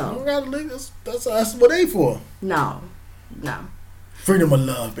 So you don't gotta lick. That's what they for. No. Freedom of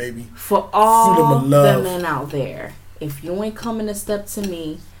love, baby. For all the men out there, if you ain't coming a step to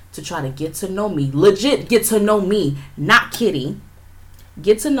me to try to get to know me, legit get to know me, not kitty,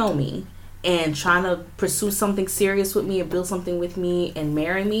 get to know me, and trying to pursue something serious with me and build something with me and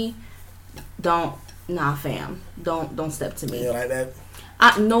marry me, fam. Don't step to me. You like that?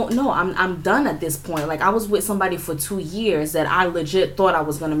 I'm done at this point. Like, I was with somebody for 2 years that I legit thought I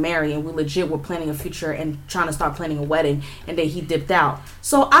was going to marry, and we legit were planning a future and trying to start planning a wedding, and then he dipped out.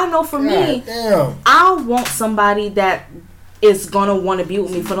 So I know for me, I want somebody that is going to want to be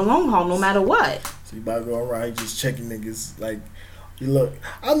with me for the long haul no matter what. So you about to go around just checking niggas like, you look.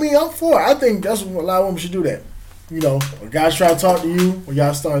 I mean, I'm for it. I think that's what a lot of women should do that. You know, when guys try to talk to you, when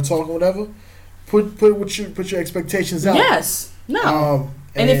y'all start talking, whatever, put your expectations out. Yes. No.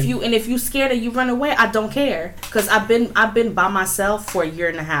 And if you scared and you run away, I don't care, because I've been by myself for 1.5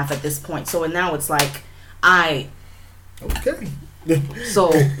 years at this point. So now it's like okay.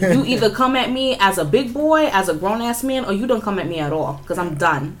 So you either come at me as a big boy, as a grown ass man, or you don't come at me at all, because I'm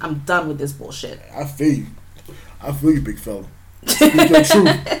done. I'm done with this bullshit. I feel you, big fella. Speak your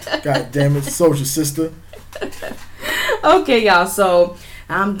truth. God damn it, soldier sister. Okay, y'all. So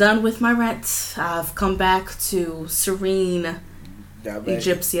I'm done with my rant. I've come back to serene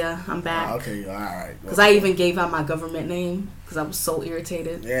Egyptia. I'm back. Okay, all right. Because I even gave out my government name because I was so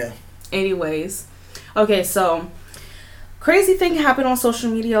irritated. Yeah. Anyways. Okay, so crazy thing happened on social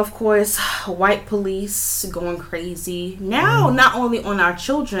media, of course. White police going crazy. Now, not only on our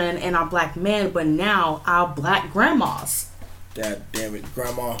children and our black men, but now our black grandmas. God damn it,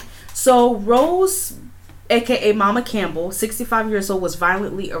 grandma. So Rose, a.k.a. Mama Campbell, 65 years old, was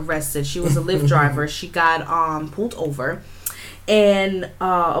violently arrested. She was a Lyft driver. She got pulled over. And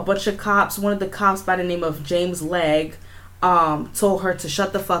a bunch of cops, one of the cops by the name of James Legg, told her to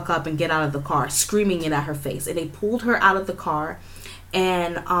shut the fuck up and get out of the car, screaming it at her face. And they pulled her out of the car.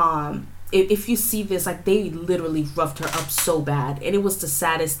 And if you see this, like, they literally roughed her up so bad. And it was the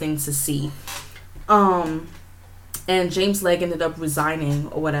saddest thing to see. And James Legg ended up resigning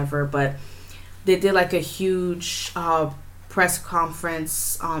or whatever. But they did like a huge press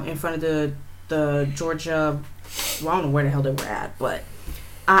conference in front of the Georgia... Well, I don't know where the hell they were at, but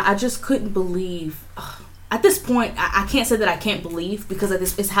I just couldn't believe. At this point, I can't say that I can't believe, because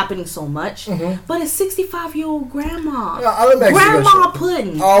it's happening so much. Mm-hmm. But it's 65-year-old grandma. Grandma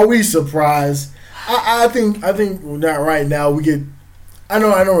pudding. Are we surprised? I think not right now. We get. I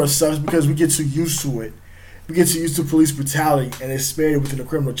know it sucks because we get too used to it. We get too used to police brutality and it's spared within the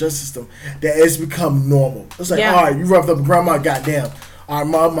criminal justice system that it's become normal. It's like, all right, you roughed up grandma, goddamn. All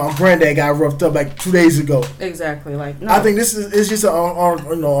right, my granddad got roughed up like 2 days ago. Exactly. Like, no. I think it's just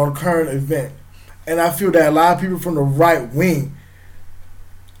on current event, and I feel that a lot of people from the right wing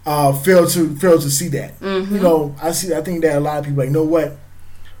fail to see that. Mm-hmm. I think that a lot of people you know what,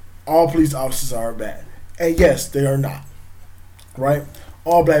 all police officers are bad, and yes, they are not. Right,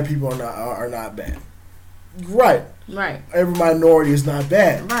 all black people are not bad. Right. Every minority is not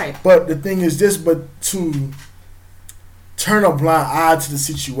bad. Right. But the thing is this, but to turn a blind eye to the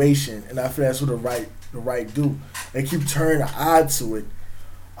situation, and I feel that's what the right do. They keep turning an eye to it.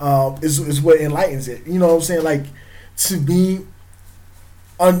 Is what enlightens it. You know what I'm saying? Like, to me,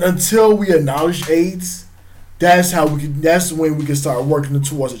 until we acknowledge AIDS, that's when we can start working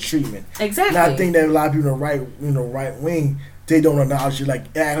towards a treatment. Exactly. And I think that a lot of people in the right wing, they don't acknowledge it,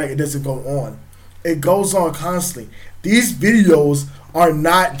 act like it doesn't go on. It goes on constantly. These videos are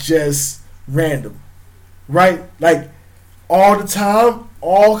not just random, right? Like, all the time,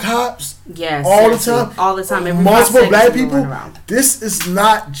 all cops, yes, all the time, multiple black people. This is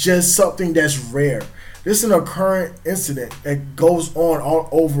not just something that's rare. This is an occurrent incident that goes on all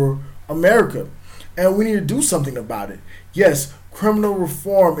over America, and we need to do something about it. Yes, criminal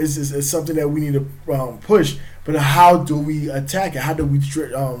reform is something that we need to push, but how do we attack it? How do we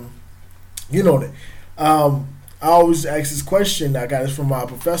I always ask this question. I got this from my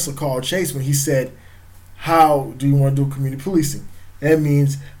professor, Carl Chase, when he said, how do you want to do community policing? That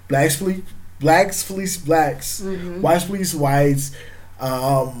means blacks police blacks, mm-hmm. whites police whites,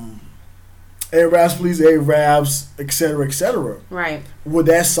 Arabs police Arabs, etc., etc. Right. Would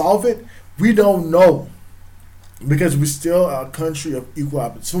that solve it? We don't know, because we're still a country of equal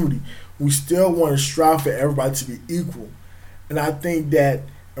opportunity. We still want to strive for everybody to be equal, and I think that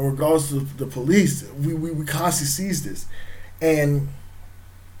in regards to the police, we constantly sees this. And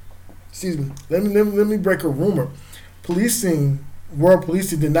excuse me, let me break a rumor. World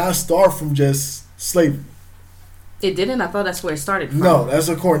policing did not start from just slavery. It didn't? I thought that's where it started from. No, that's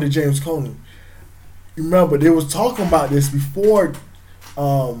according to James Coney. Remember, they was talking about this before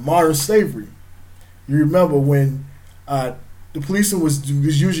modern slavery. You remember when the policing was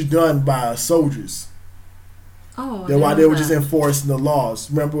usually done by soldiers. Oh, while they were just enforcing the laws.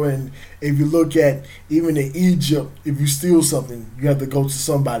 Remember when, if you look at, even in Egypt, if you steal something, you have to go to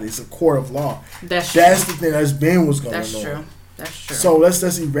somebody. It's a court of law. That's the thing that's been what's going on. That's true. So let's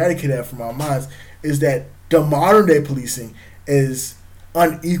eradicate that from our minds. Is that the modern day policing is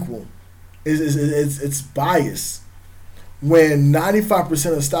unequal. It's biased. When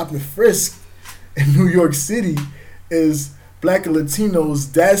 95% of stop and frisk in New York City is black and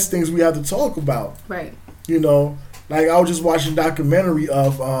Latinos, that's things we have to talk about. Right. Like I was just watching a documentary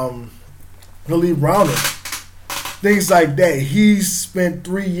of Willie Browner. Things like that. He spent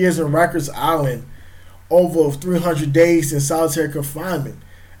 3 years in Rikers Island, over 300 days in solitary confinement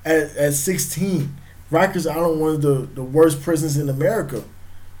at 16. Rikers Island, one of the worst prisons in America.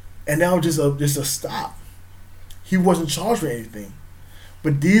 And that was just a stop. He wasn't charged for anything.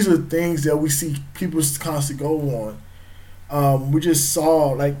 But these are things that we see people constantly go on. We just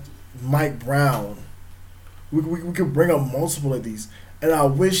saw, like, Mike Brown. We could bring up multiple of these. And I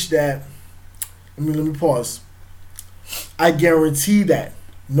wish that, let me pause. I guarantee that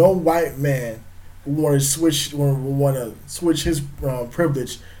no white man would want to switch his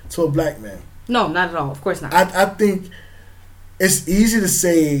privilege to a black man. No, not at all. Of course not. I think it's easy to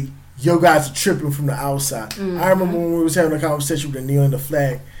say, yo guys are tripping from the outside. Mm-hmm. I remember when we was having a conversation with the kneeling the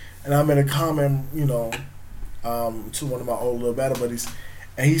flag, and I made a comment, to one of my old little battle buddies,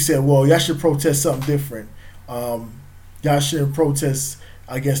 and he said, well, y'all should protest something different. Y'all shouldn't protest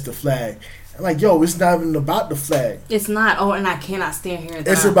against the flag. I'm like, yo, it's not even about the flag. It's not. Oh, and I cannot stand here.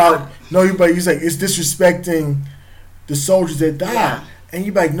 It's about, but he's like, it's disrespecting the soldiers that died. Yeah. And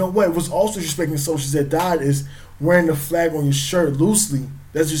you be like, no, what? What's also disrespecting the soldiers that died is wearing the flag on your shirt loosely.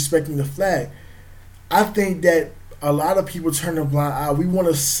 That's respecting the flag. I think that a lot of people turn a blind eye. We want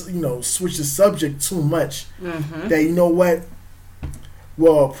to, switch the subject too much. Mm-hmm. That,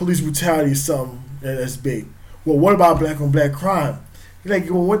 well, police brutality is something that's big. Well, what about black on black crime? You're like,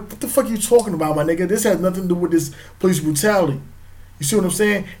 well, what the fuck are you talking about, my nigga? This has nothing to do with this police brutality. You see what I'm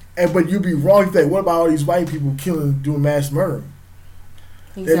saying? But you'd be wrong if what about all these white people doing mass murder?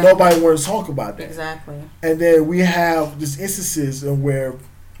 Exactly. And nobody wants to talk about that. Exactly. And then we have these instances where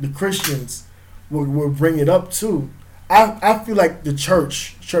the Christians will bring it up too. I feel like the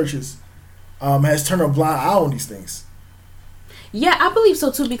churches has turned a blind eye on these things. Yeah, I believe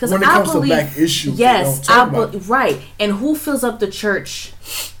so too, because when it comes to black issues, yes, right. And who fills up the church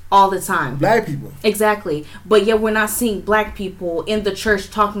all the time? Black people. Exactly. But yet we're not seeing black people in the church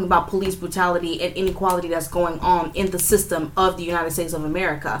talking about police brutality and inequality that's going on in the system of the United States of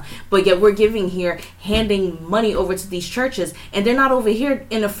America. But yet we're handing money over to these churches, and they're not over here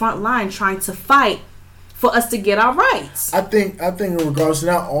in the front line trying to fight for us to get our rights. I think in regards to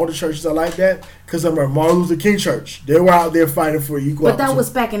not all the churches are like that, because I remember Martin Luther King Church, they were out there fighting for equal opportunity. But that was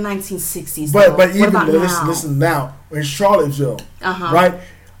back in 1960s. But even listen now in Charlottesville, right?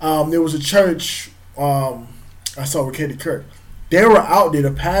 There was a church I saw with Katie Kirk. They were out there,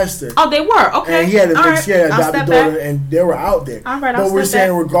 the pastor. Oh, they were? Okay. And he had a adopted daughter, and they were out there. All right, but we're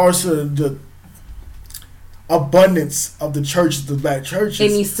saying in regards to the abundance of the churches, the black churches, it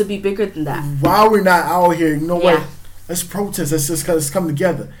needs to be bigger than that. Why we're not out here, you know what? Let's protest. Let's come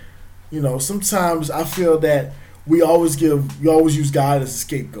together. You know, sometimes I feel that we always use God as a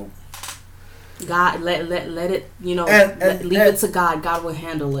scapegoat. God, let it, leave it to God. God will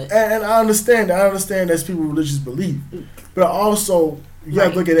handle it. And I understand that's people's religious belief, but also you got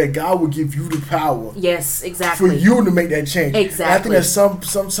to look at that. God will give you the power. Yes, exactly. For you to make that change. Exactly. And I think that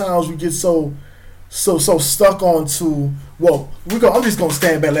sometimes we get so stuck on to, I'm just gonna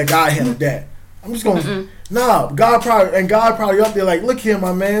stand back, let God handle that. I'm just gonna God probably up there like, look here,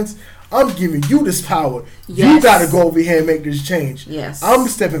 my mans, I'm giving you this power. Yes. You gotta go over here and make this change. Yes. I'm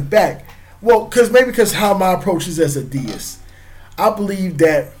stepping back. Well, because how my approach is as a deist, I believe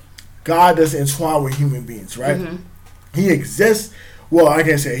that God doesn't entwine with human beings, right? Mm-hmm. He exists. Well, I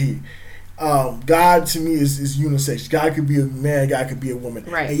can't say he. God to me is unisex. God could be a man, God could be a woman.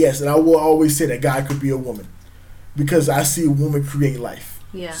 Right. And yes, and I will always say that God could be a woman, because I see a woman create life.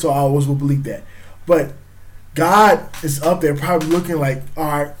 Yeah. So I always will believe that. But God is up there probably looking like, all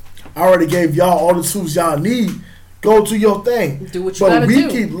right, I already gave y'all all the tools y'all need. Go do your thing. Do what you gotta do.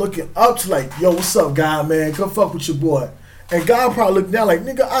 But we keep looking up to like, yo, what's up, God, man? Come fuck with your boy. And God probably look down like,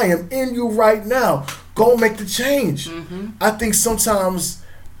 nigga, I am in you right now. Go make the change. Mm-hmm. I think sometimes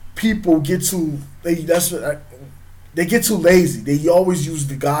people get too they get too lazy. They always use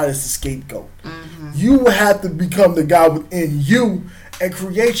the God as the scapegoat. Mm-hmm. You have to become the God within you and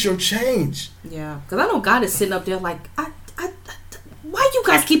create your change. Yeah, because I know God is sitting up there like, why you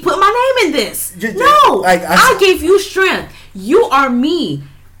guys keep putting my name in this? No, I gave you strength. You are me.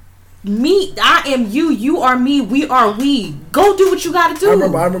 I am you. You are me. We are we. Go do what you got to do. I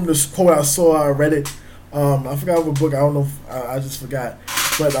remember this quote I saw. I read it. I forgot what book. I don't know. I just forgot.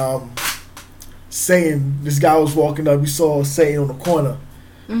 But Satan, this guy was walking up. We saw Satan on the corner.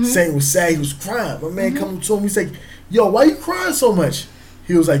 Mm-hmm. Satan was sad. He was crying. My man come to him. He's like, "Yo, why you crying so much?"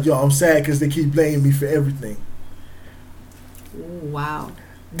 He was like, "Yo, I'm sad because they keep blaming me for everything." Ooh, wow.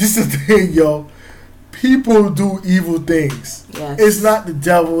 This is the thing, yo. People do evil things. Yes. It's not the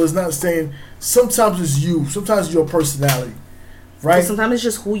devil. It's not saying. Sometimes it's you. Sometimes it's your personality, right? But sometimes it's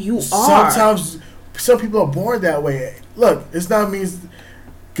just who you are. Sometimes some people are born that way. Look, it's not means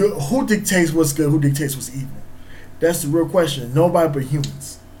who dictates what's good, who dictates what's evil. That's the real question. Nobody but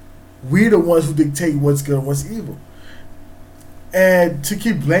humans. We're the ones who dictate what's good and what's evil. And to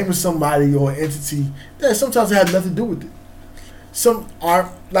keep blaming somebody or an entity, that sometimes it has nothing to do with it. Some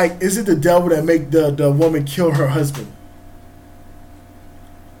are like, is it the devil that make the woman kill her husband?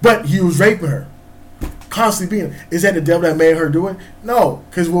 But he was raping her, constantly beating her. Is that the devil that made her do it? No,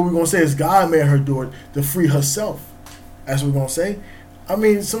 because what we're gonna say is God made her do it to free herself. That's what we're gonna say. I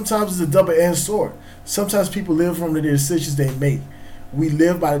mean, sometimes it's a double-edged sword. Sometimes people live from the decisions they make. We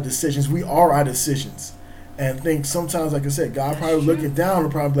live by the decisions. We are our decisions. And think sometimes, like I said, God probably looking down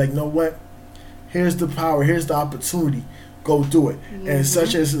and probably like, know what? Here's the power. Here's the opportunity. Go do it. Mm-hmm. And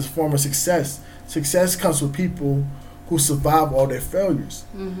such as a form of success. Success comes with people who survive all their failures.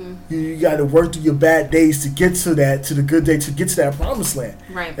 Mm-hmm. You got to work through your bad days to get to that, to the good day, to get to that promised land.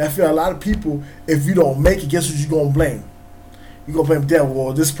 Right. And I feel a lot of people, if you don't make it, guess what you're going to blame? You're going to blame the devil.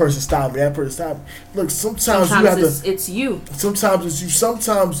 Well, this person stopped me. That person stopped me. Look, sometimes you have it's you. Sometimes it's you.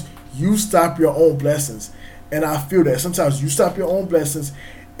 Sometimes you stop your own blessings. And I feel that. Sometimes you stop your own blessings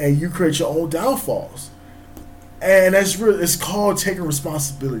and you create your own downfalls. And that's real. It's called taking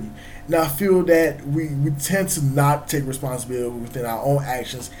responsibility. Now I feel that we tend to not take responsibility within our own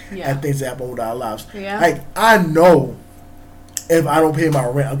actions and things that happen with our lives. Yeah. Like, I know if I don't pay my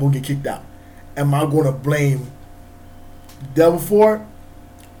rent, I'm gonna get kicked out. Am I gonna blame the devil for it?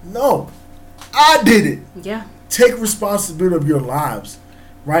 No. I did it. Yeah. Take responsibility of your lives.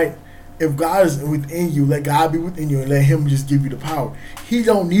 Right? If God is within you, let God be within you and let him just give you the power. He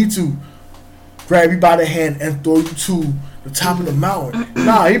don't need to grab you by the hand and throw you to the top of the mountain.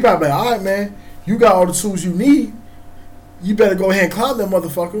 Nah, he probably like, all right, man, you got all the tools you need. you better go ahead and climb that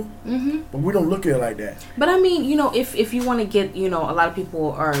motherfucker. Mm-hmm. But we don't look at it like that. But I mean, you know, if you want to get, you know, a lot of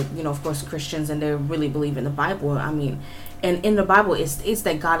people are, you know, of course, Christians, and they really believe in the Bible. I mean, and in the Bible, it's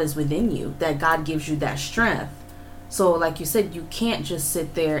that God is within you, that God gives you that strength. So, like you said, you can't just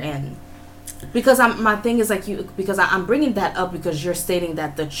sit there and, because my thing is like I'm bringing that up because you're stating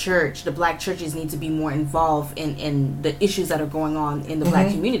that the black churches need to be more involved in the issues that are going on in the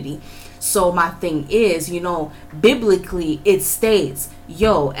black community. So my thing is, you know, biblically it states,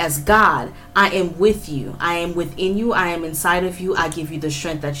 yo, as God, I am with you. I am within you. I am inside of you. I give you the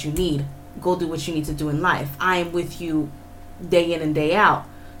strength that you need. Go do what you need to do in life. I am with you day in and day out.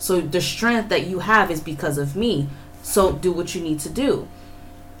 So the strength that you have is because of me. So do what you need to do.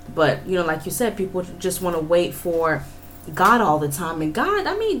 But, you know, like you said, people just want to wait for God all the time. And God,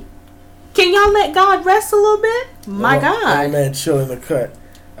 I mean, can y'all let God rest a little bit? My God. Oh, man, chill in the cut.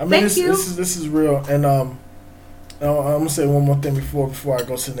 I mean, this is real. And I'm going to say one more thing before I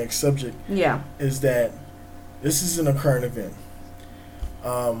go to the next subject. Yeah. Is that this isn't a current event.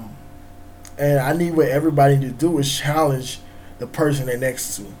 And I need what everybody to do is challenge the person they're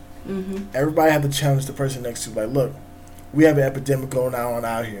next to. Mm-hmm. Everybody have to challenge the person next to. Like, look, we have an epidemic going on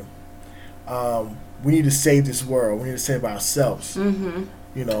out here. We need to save this world. We need to save ourselves. Mm-hmm.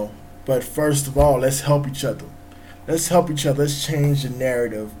 You know. But first of all, let's help each other. Let's help each other. Let's change the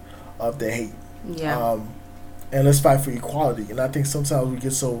narrative of the hate. Yeah. And let's fight for equality. And I think sometimes we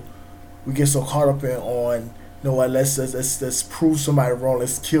get so caught up on, you know what? Let's prove somebody wrong.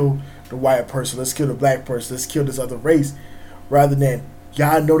 Let's kill the white person. Let's kill the black person. Let's kill this other race, rather than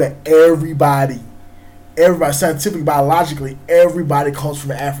y'all know that everybody, scientifically, biologically, everybody comes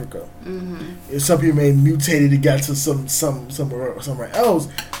from Africa. Mm-hmm. Some people may mutate it to get to somewhere else,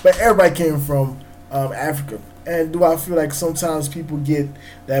 but everybody came from Africa. And do I feel like sometimes people get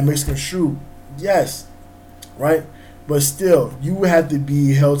that misconstrued? Yes, right? But still, you have to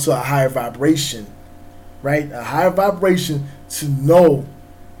be held to a higher vibration, right? A higher vibration to know,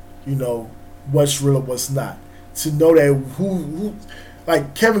 you know, what's real and what's not. To know that who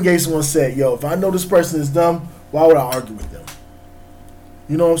like Kevin Gates once said, yo, if I know this person is dumb, why would I argue with them?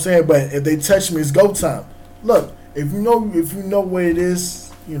 You know what I'm saying? But if they touch me, it's go time. Look, if you know what it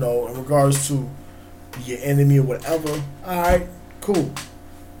is, you know, in regards to your enemy or whatever, all right, cool.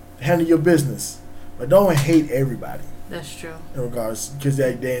 Handle your business. But don't hate everybody. That's true. In regards, because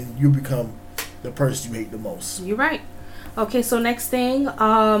then you become the person you hate the most. You're right. Okay, so next thing,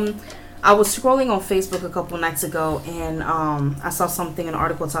 I was scrolling on Facebook a couple nights ago, and I saw an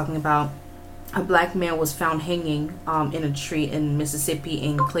article talking about a black man was found hanging in a tree in Mississippi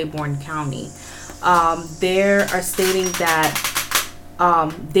in Claiborne County. They are stating that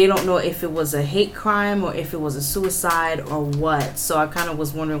they don't know if it was a hate crime or if it was a suicide or what. So I kind of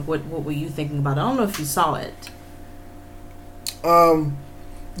was wondering, what were you thinking about it? I don't know if you saw it.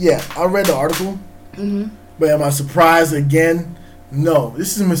 Yeah, I read the article. Mm-hmm. But am I surprised again? No,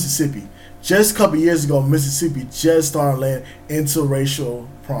 this is Mississippi. Just a couple years ago, Mississippi just started letting interracial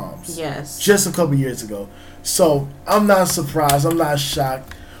proms. Yes. Just a couple years ago. So I'm not surprised. I'm not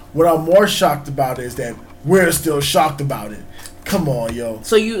shocked. What I'm more shocked about is that we're still shocked about it. Come on, yo.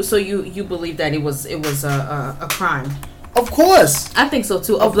 So you believe that it was a crime? Of course. I think so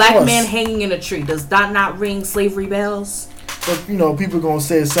too. A black man hanging in a tree, does that not ring slavery bells? But you know, people are gonna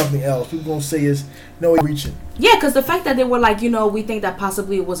say it's something else. People are gonna say it's no reaching. Yeah, because the fact that they were like, you know, we think that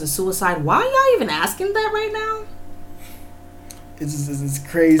possibly it was a suicide. Why are y'all even asking that right now? It's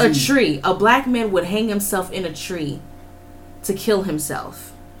crazy. A tree. A black man would hang himself in a tree to kill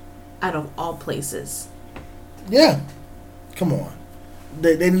himself, out of all places. Yeah. Come on.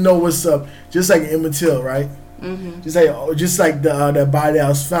 They know what's up. Just like Emmett Till, right? Mm-hmm. Just like that body that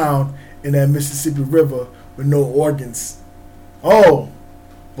was found in that Mississippi River with no organs. Oh,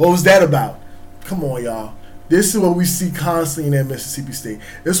 what was that about? Come on, y'all. This is what we see constantly in that Mississippi State.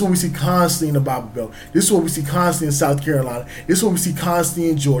 This is what we see constantly in the Bible Belt. This is what we see constantly in South Carolina. This is what we see constantly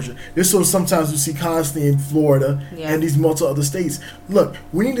in Georgia. This is what sometimes we see constantly in Florida and these multiple other states. Look,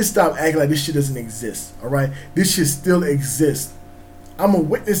 we need to stop acting like this shit doesn't exist, all right? This shit still exists. I'm a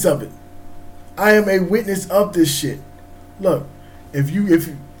witness of it. I am a witness of this shit. Look, if you have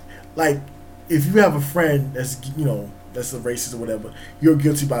a friend that's, you know, that's a racist or whatever, you're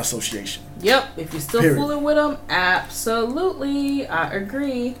guilty by association. Yep. If you're still fooling with them, absolutely, I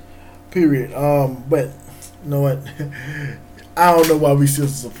agree. Period. But you know what? I don't know why we still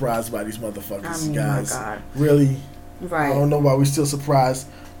surprised by these motherfuckers, guys. My God. Really? Right. I don't know why we still surprised.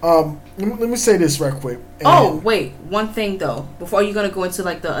 Let me say this right quick. Wait. One thing though. Before you're gonna go into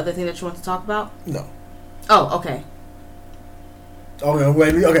like the other thing that you want to talk about? No. Oh, okay. Okay,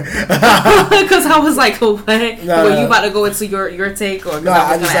 wait, okay. Because I was like, what? Nah, Were you about to go into your take, or because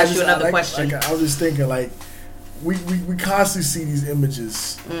I was going to ask you another question? I was just thinking, like, we constantly see these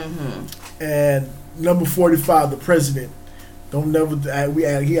images, and number 45, the president, he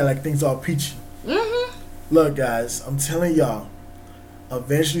had like things all peachy. Look, guys, I'm telling y'all,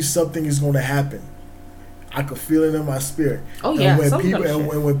 eventually something is going to happen. I could feel it in my spirit. Oh yeah,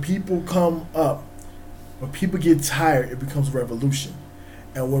 and when people come up, when people get tired, it becomes revolution.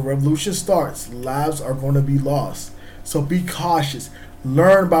 And when revolution starts, lives are going to be lost. So be cautious.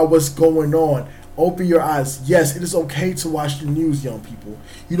 Learn about what's going on. Open your eyes. Yes, it is okay to watch the news, young people.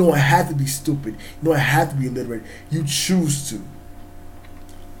 You don't have to be stupid. You don't have to be illiterate. You choose to.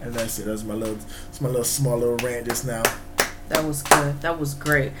 And that's it. That's my little small little rant just now. That was good. That was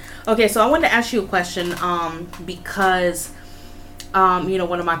great. Okay, so I wanted to ask you a question because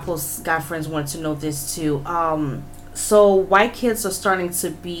one of my close guy friends wanted to know this too. So white kids are starting to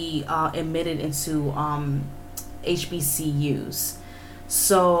be admitted into HBCUs.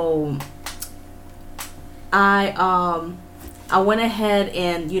 So I went ahead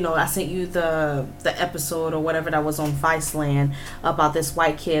and I sent you the episode or whatever that was on Viceland about this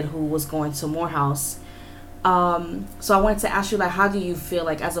white kid who was going to Morehouse. So I wanted to ask you, like, how do you feel,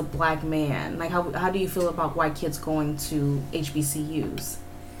 like, as a black man? Like, how do you feel about white kids going to HBCUs?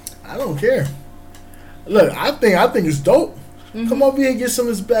 I don't care. Look, I think it's dope. Come over here and get some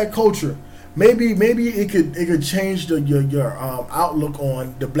of this black culture. Maybe it could change your outlook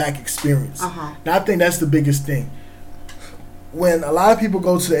on the black experience. Now, I think that's the biggest thing. When a lot of people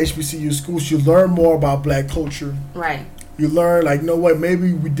go to the HBCU schools, you learn more about black culture. Right. You learn, like, you know what?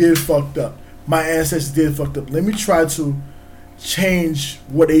 Maybe we did fucked up. My ancestors did fucked up. Let me try to change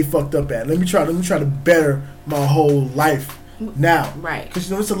what they fucked up at. Let me try to better my whole life now. Right. Because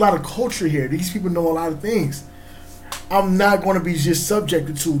there's a lot of culture here. These people know a lot of things. I'm not going to be just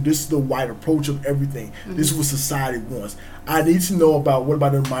subjected to this is the white approach of everything. This is what society wants. I need to know about what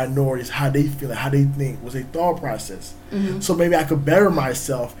about the minorities, how they feel, how they think, what's their thought process. So maybe I could better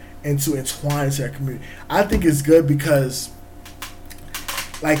myself and to entwine into that community. I think it's good because,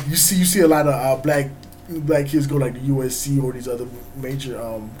 like, you see a lot of black kids go like the USC or these other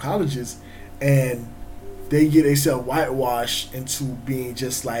major colleges, and they get themselves whitewashed into being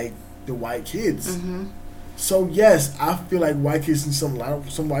just like the white kids. So yes, I feel like white kids need some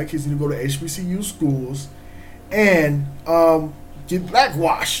white kids need to go to HBCU schools and get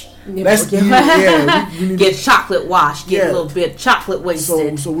blackwashed. Get chocolate washed. Get a little bit chocolate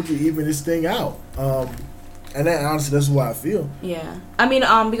wasted. So we can even this thing out. And that, honestly, that's what I feel. Yeah. I mean,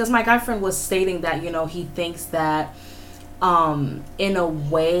 because my guy friend was stating that, he thinks that, in a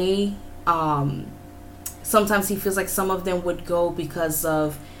way, sometimes he feels like some of them would go because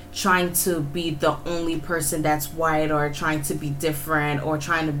of trying to be the only person that's white, or trying to be different, or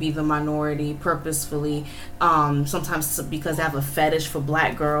trying to be the minority purposefully. Sometimes because they have a fetish for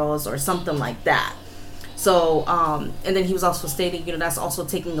black girls or something like that. So, and then he was also stating, that's also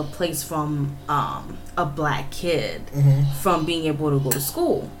taking a place from a black kid from being able to go to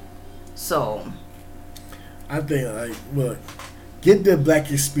school. So, I think, like, look, get the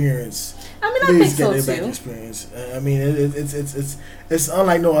black experience. I mean, I think so too. Black experience. I mean, it's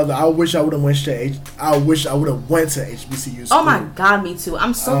unlike no other. I wish I would have went to HBCU school. Oh my God, me too.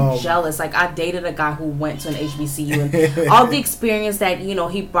 I'm so jealous. Like, I dated a guy who went to an HBCU, and all the experience that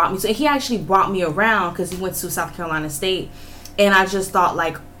he brought me to. He actually brought me around because he went to South Carolina State, and I just thought,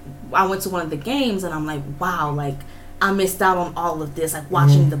 like, I went to one of the games, and I'm like, wow, like, I missed out on all of this, like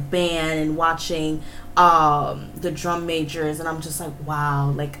watching the band and watching the drum majors, and I'm just like, wow,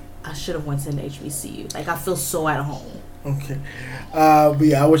 like, I should have went to an HBCU. Like, I feel so at home. Okay. But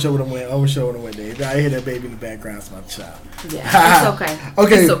yeah, I wish I would have went there. I hear that baby in the background. It's my child. Yeah, it's okay.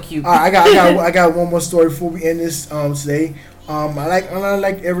 Okay. It's so cute. I got one more story before we end this today. I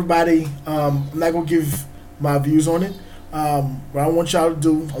like everybody. I'm not gonna give my views on it. What I want y'all to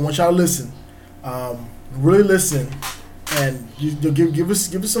do, I want y'all to listen. Really listen, and you give us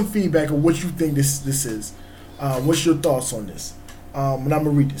some feedback of what you think this is. What's your thoughts on this? And I'm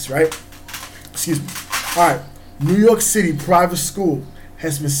gonna read this, right? Excuse me. All right. New York City private school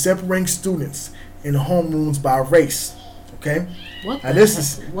has been separating students in homerooms by race. Okay. What? Now this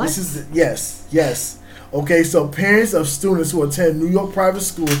is yes. Okay, so parents of students who attend New York private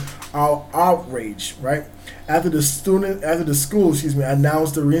schools are outraged, right? After the school,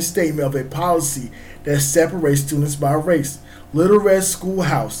 announced the reinstatement of a policy that separates students by race. Little Red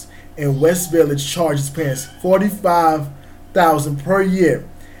Schoolhouse in West Village charges parents $45,000 per year.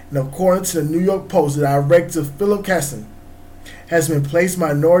 And according to the New York Post, the director, Philip Casson, has been placed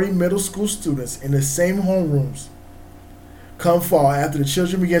minority middle school students in the same homerooms come fall, after the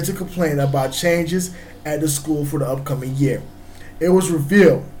children began to complain about changes at the school for the upcoming year. It was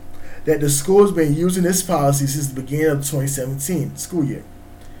revealed that the school has been using this policy since the beginning of the 2017 school year.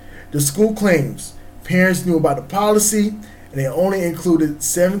 The school claims parents knew about the policy and they only included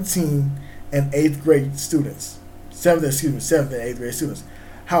 17 and 8th grade students. 7th and 8th grade students.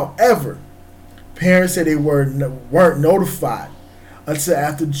 However, parents said they weren't notified until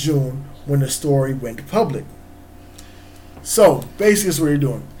after June when the story went public. So, basically, that's what they're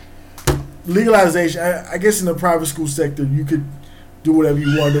doing. Legalization, I guess in the private school sector, you could do whatever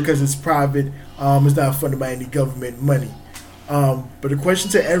you want because it's private. It's not funded by any government money. But the question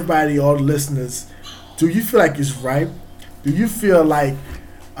to everybody, all the listeners, do you feel like it's right? Do you feel like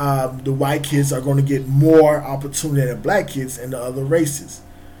the white kids are going to get more opportunity than black kids and the other races?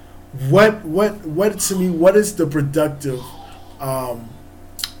 What to me, what is the productive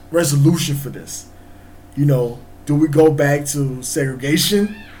resolution for this? You know, do we go back to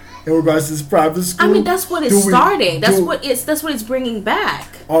segregation in regards to this private school? I mean, that's what it's starting. That's what it's bringing back.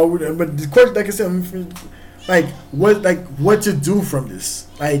 Oh, but the question, like I said, what to do from this?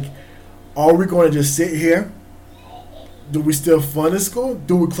 Like, are we going to just sit here? Do we still fund the school?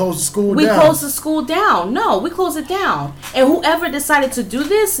 Do we close the school down? We close the school down. No, we close it down. And whoever decided to do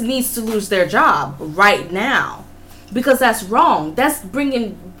this needs to lose their job right now, because that's wrong. That's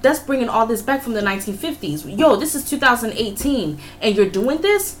bringing all this back from the 1950s. Yo, this is 2018, and you're doing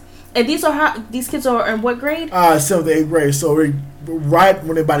this. And these kids are in what grade? 7th to 8th grade. So right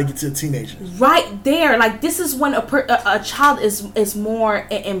when they're about to get to the teenagers. Right there, like this is when a child is more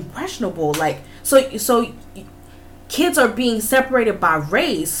impressionable. Like so. Kids are being separated by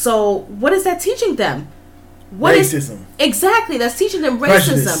race. So what is that teaching them? Racism. Exactly. That's teaching them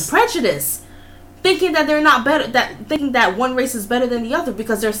racism, prejudice. Thinking that they're not better, thinking that one race is better than the other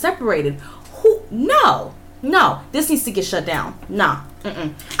because they're separated. No. This needs to get shut down. Nah.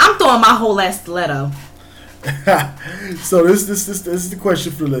 I'm throwing my whole ass stiletto. So this is the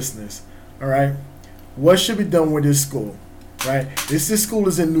question for the listeners. All right. What should be done with this school? Right. This school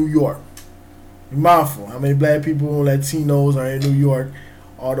is in New York. Be mindful how many black people, Latinos are in New York,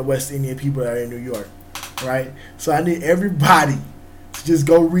 all the West Indian people are in New York, right? So I need everybody to just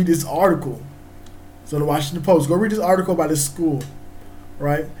go read this article. So the Washington Post, go read this article about this school,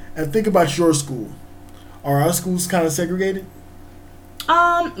 right? And think about your school. Are our schools kind of segregated?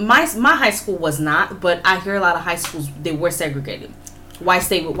 My high school was not, but I hear a lot of high schools, they were segregated. Whites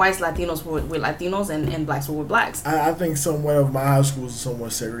Latinos were with Latinos and blacks were with blacks. I think somewhat of my high schools are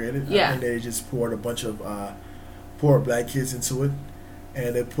somewhat segregated. Yeah. I think they just poured a bunch of poor black kids into it,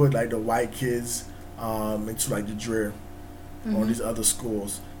 and they put like the white kids into like the Dreer on these other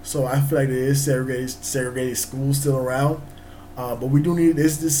schools. So I feel like there is segregated schools still around, but we do need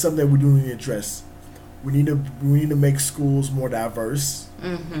this is something that we do need to address. We need to make schools more diverse.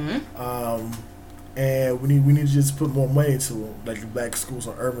 And we need to just put more money into them, like the black schools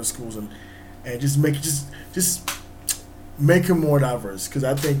or urban schools, and just make it just make them more diverse. Because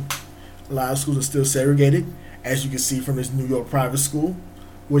I think a lot of schools are still segregated, as you can see from this New York private school,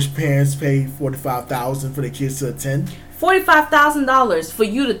 which parents pay $45,000 for their kids to attend. $45,000 for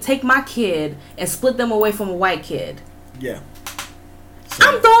you to take my kid and split them away from a white kid. Yeah. So.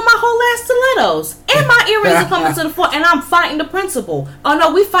 I'm throwing my whole ass stilettos, and my earrings are coming to the fore, and I'm fighting the principal. Oh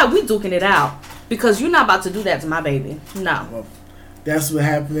no, we duking it out. Because you're not about to do that to my baby. No. Well, that's what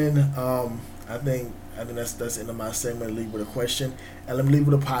happening. I think that's the end of my segment. Leave with a question, and let me leave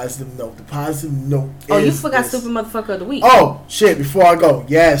with a positive note. The positive note. You forgot stupid motherfucker of the week. Oh shit! Before I go,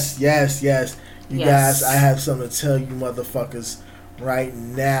 yes. You guys, I have something to tell you, motherfuckers, right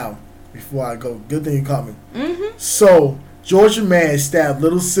now. Before I go, good thing you caught me. So Georgia man stabbed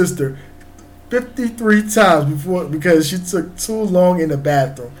little sister 53 times because she took too long in the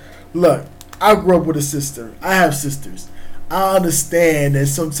bathroom. Look. I grew up with a sister. I have sisters. I understand that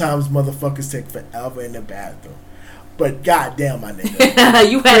sometimes motherfuckers take forever in the bathroom. But goddamn, my nigga.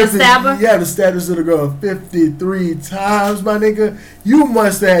 You had to stab her? You had to stab this little girl 53 times, my nigga. You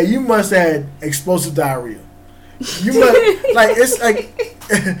must have had explosive diarrhea. You must, it's like,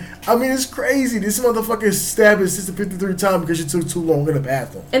 I mean, it's crazy. This motherfucker stabbed his sister 53 times because she took too long in the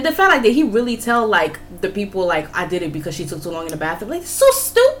bathroom. And the fact, like, did he really tell, like, the people, like, I did it because she took too long in the bathroom? Like, it's so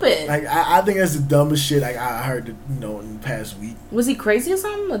stupid. Like, I think that's the dumbest shit, like, I heard, in the past week. Was he crazy or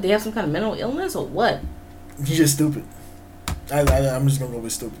something? Or did he have some kind of mental illness or what? He's just stupid. I'm just going to go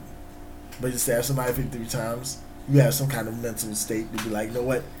with stupid. But just stab somebody 53 times, you have some kind of mental state to be like, you know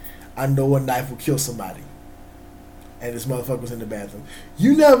what? I know a knife will kill somebody. And this motherfucker was in the bathroom.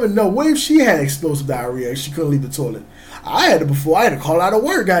 You never know. What if she had explosive diarrhea and she couldn't leave the toilet? I had it before. I had to call out of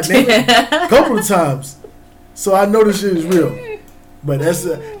work, goddamn it. A couple of times. So I know this shit is real. But that's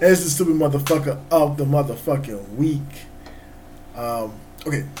the stupid motherfucker of the motherfucking week.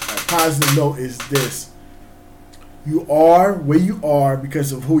 Okay, a positive note is this. You are where you are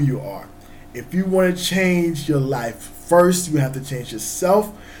because of who you are. If you want to change your life, first you have to change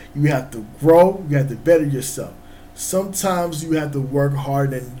yourself. You have to grow. You have to better yourself. Sometimes you have to work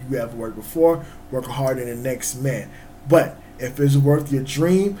harder than you have worked before. Work harder than the next man. But if it's worth your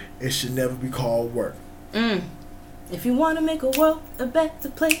dream, it should never be called work. If you want to make a world a better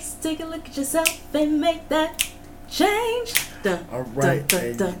place, take a look at yourself and make that change. All right,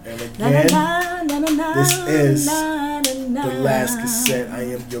 and again, this is The Last Cassette. I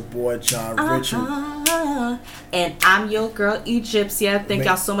am your boy, John Richard. And I'm your girl, Egyptia. Thank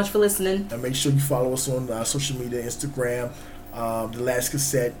y'all so much for listening. And make sure you follow us on social media, Instagram, The Last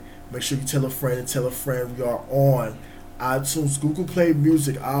Cassette. Make sure you tell a friend and tell a friend. We are on iTunes, Google Play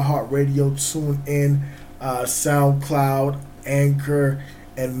Music, iHeartRadio, TuneIn, SoundCloud, Anchor,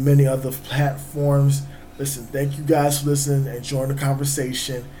 and many other platforms. Listen, thank you guys for listening and joining the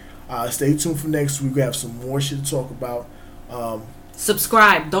conversation. Stay tuned for next week. We have some more shit to talk about.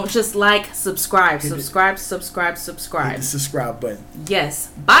 Subscribe. Don't just like, subscribe. Subscribe. Hit the subscribe button.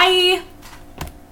 Yes. Bye.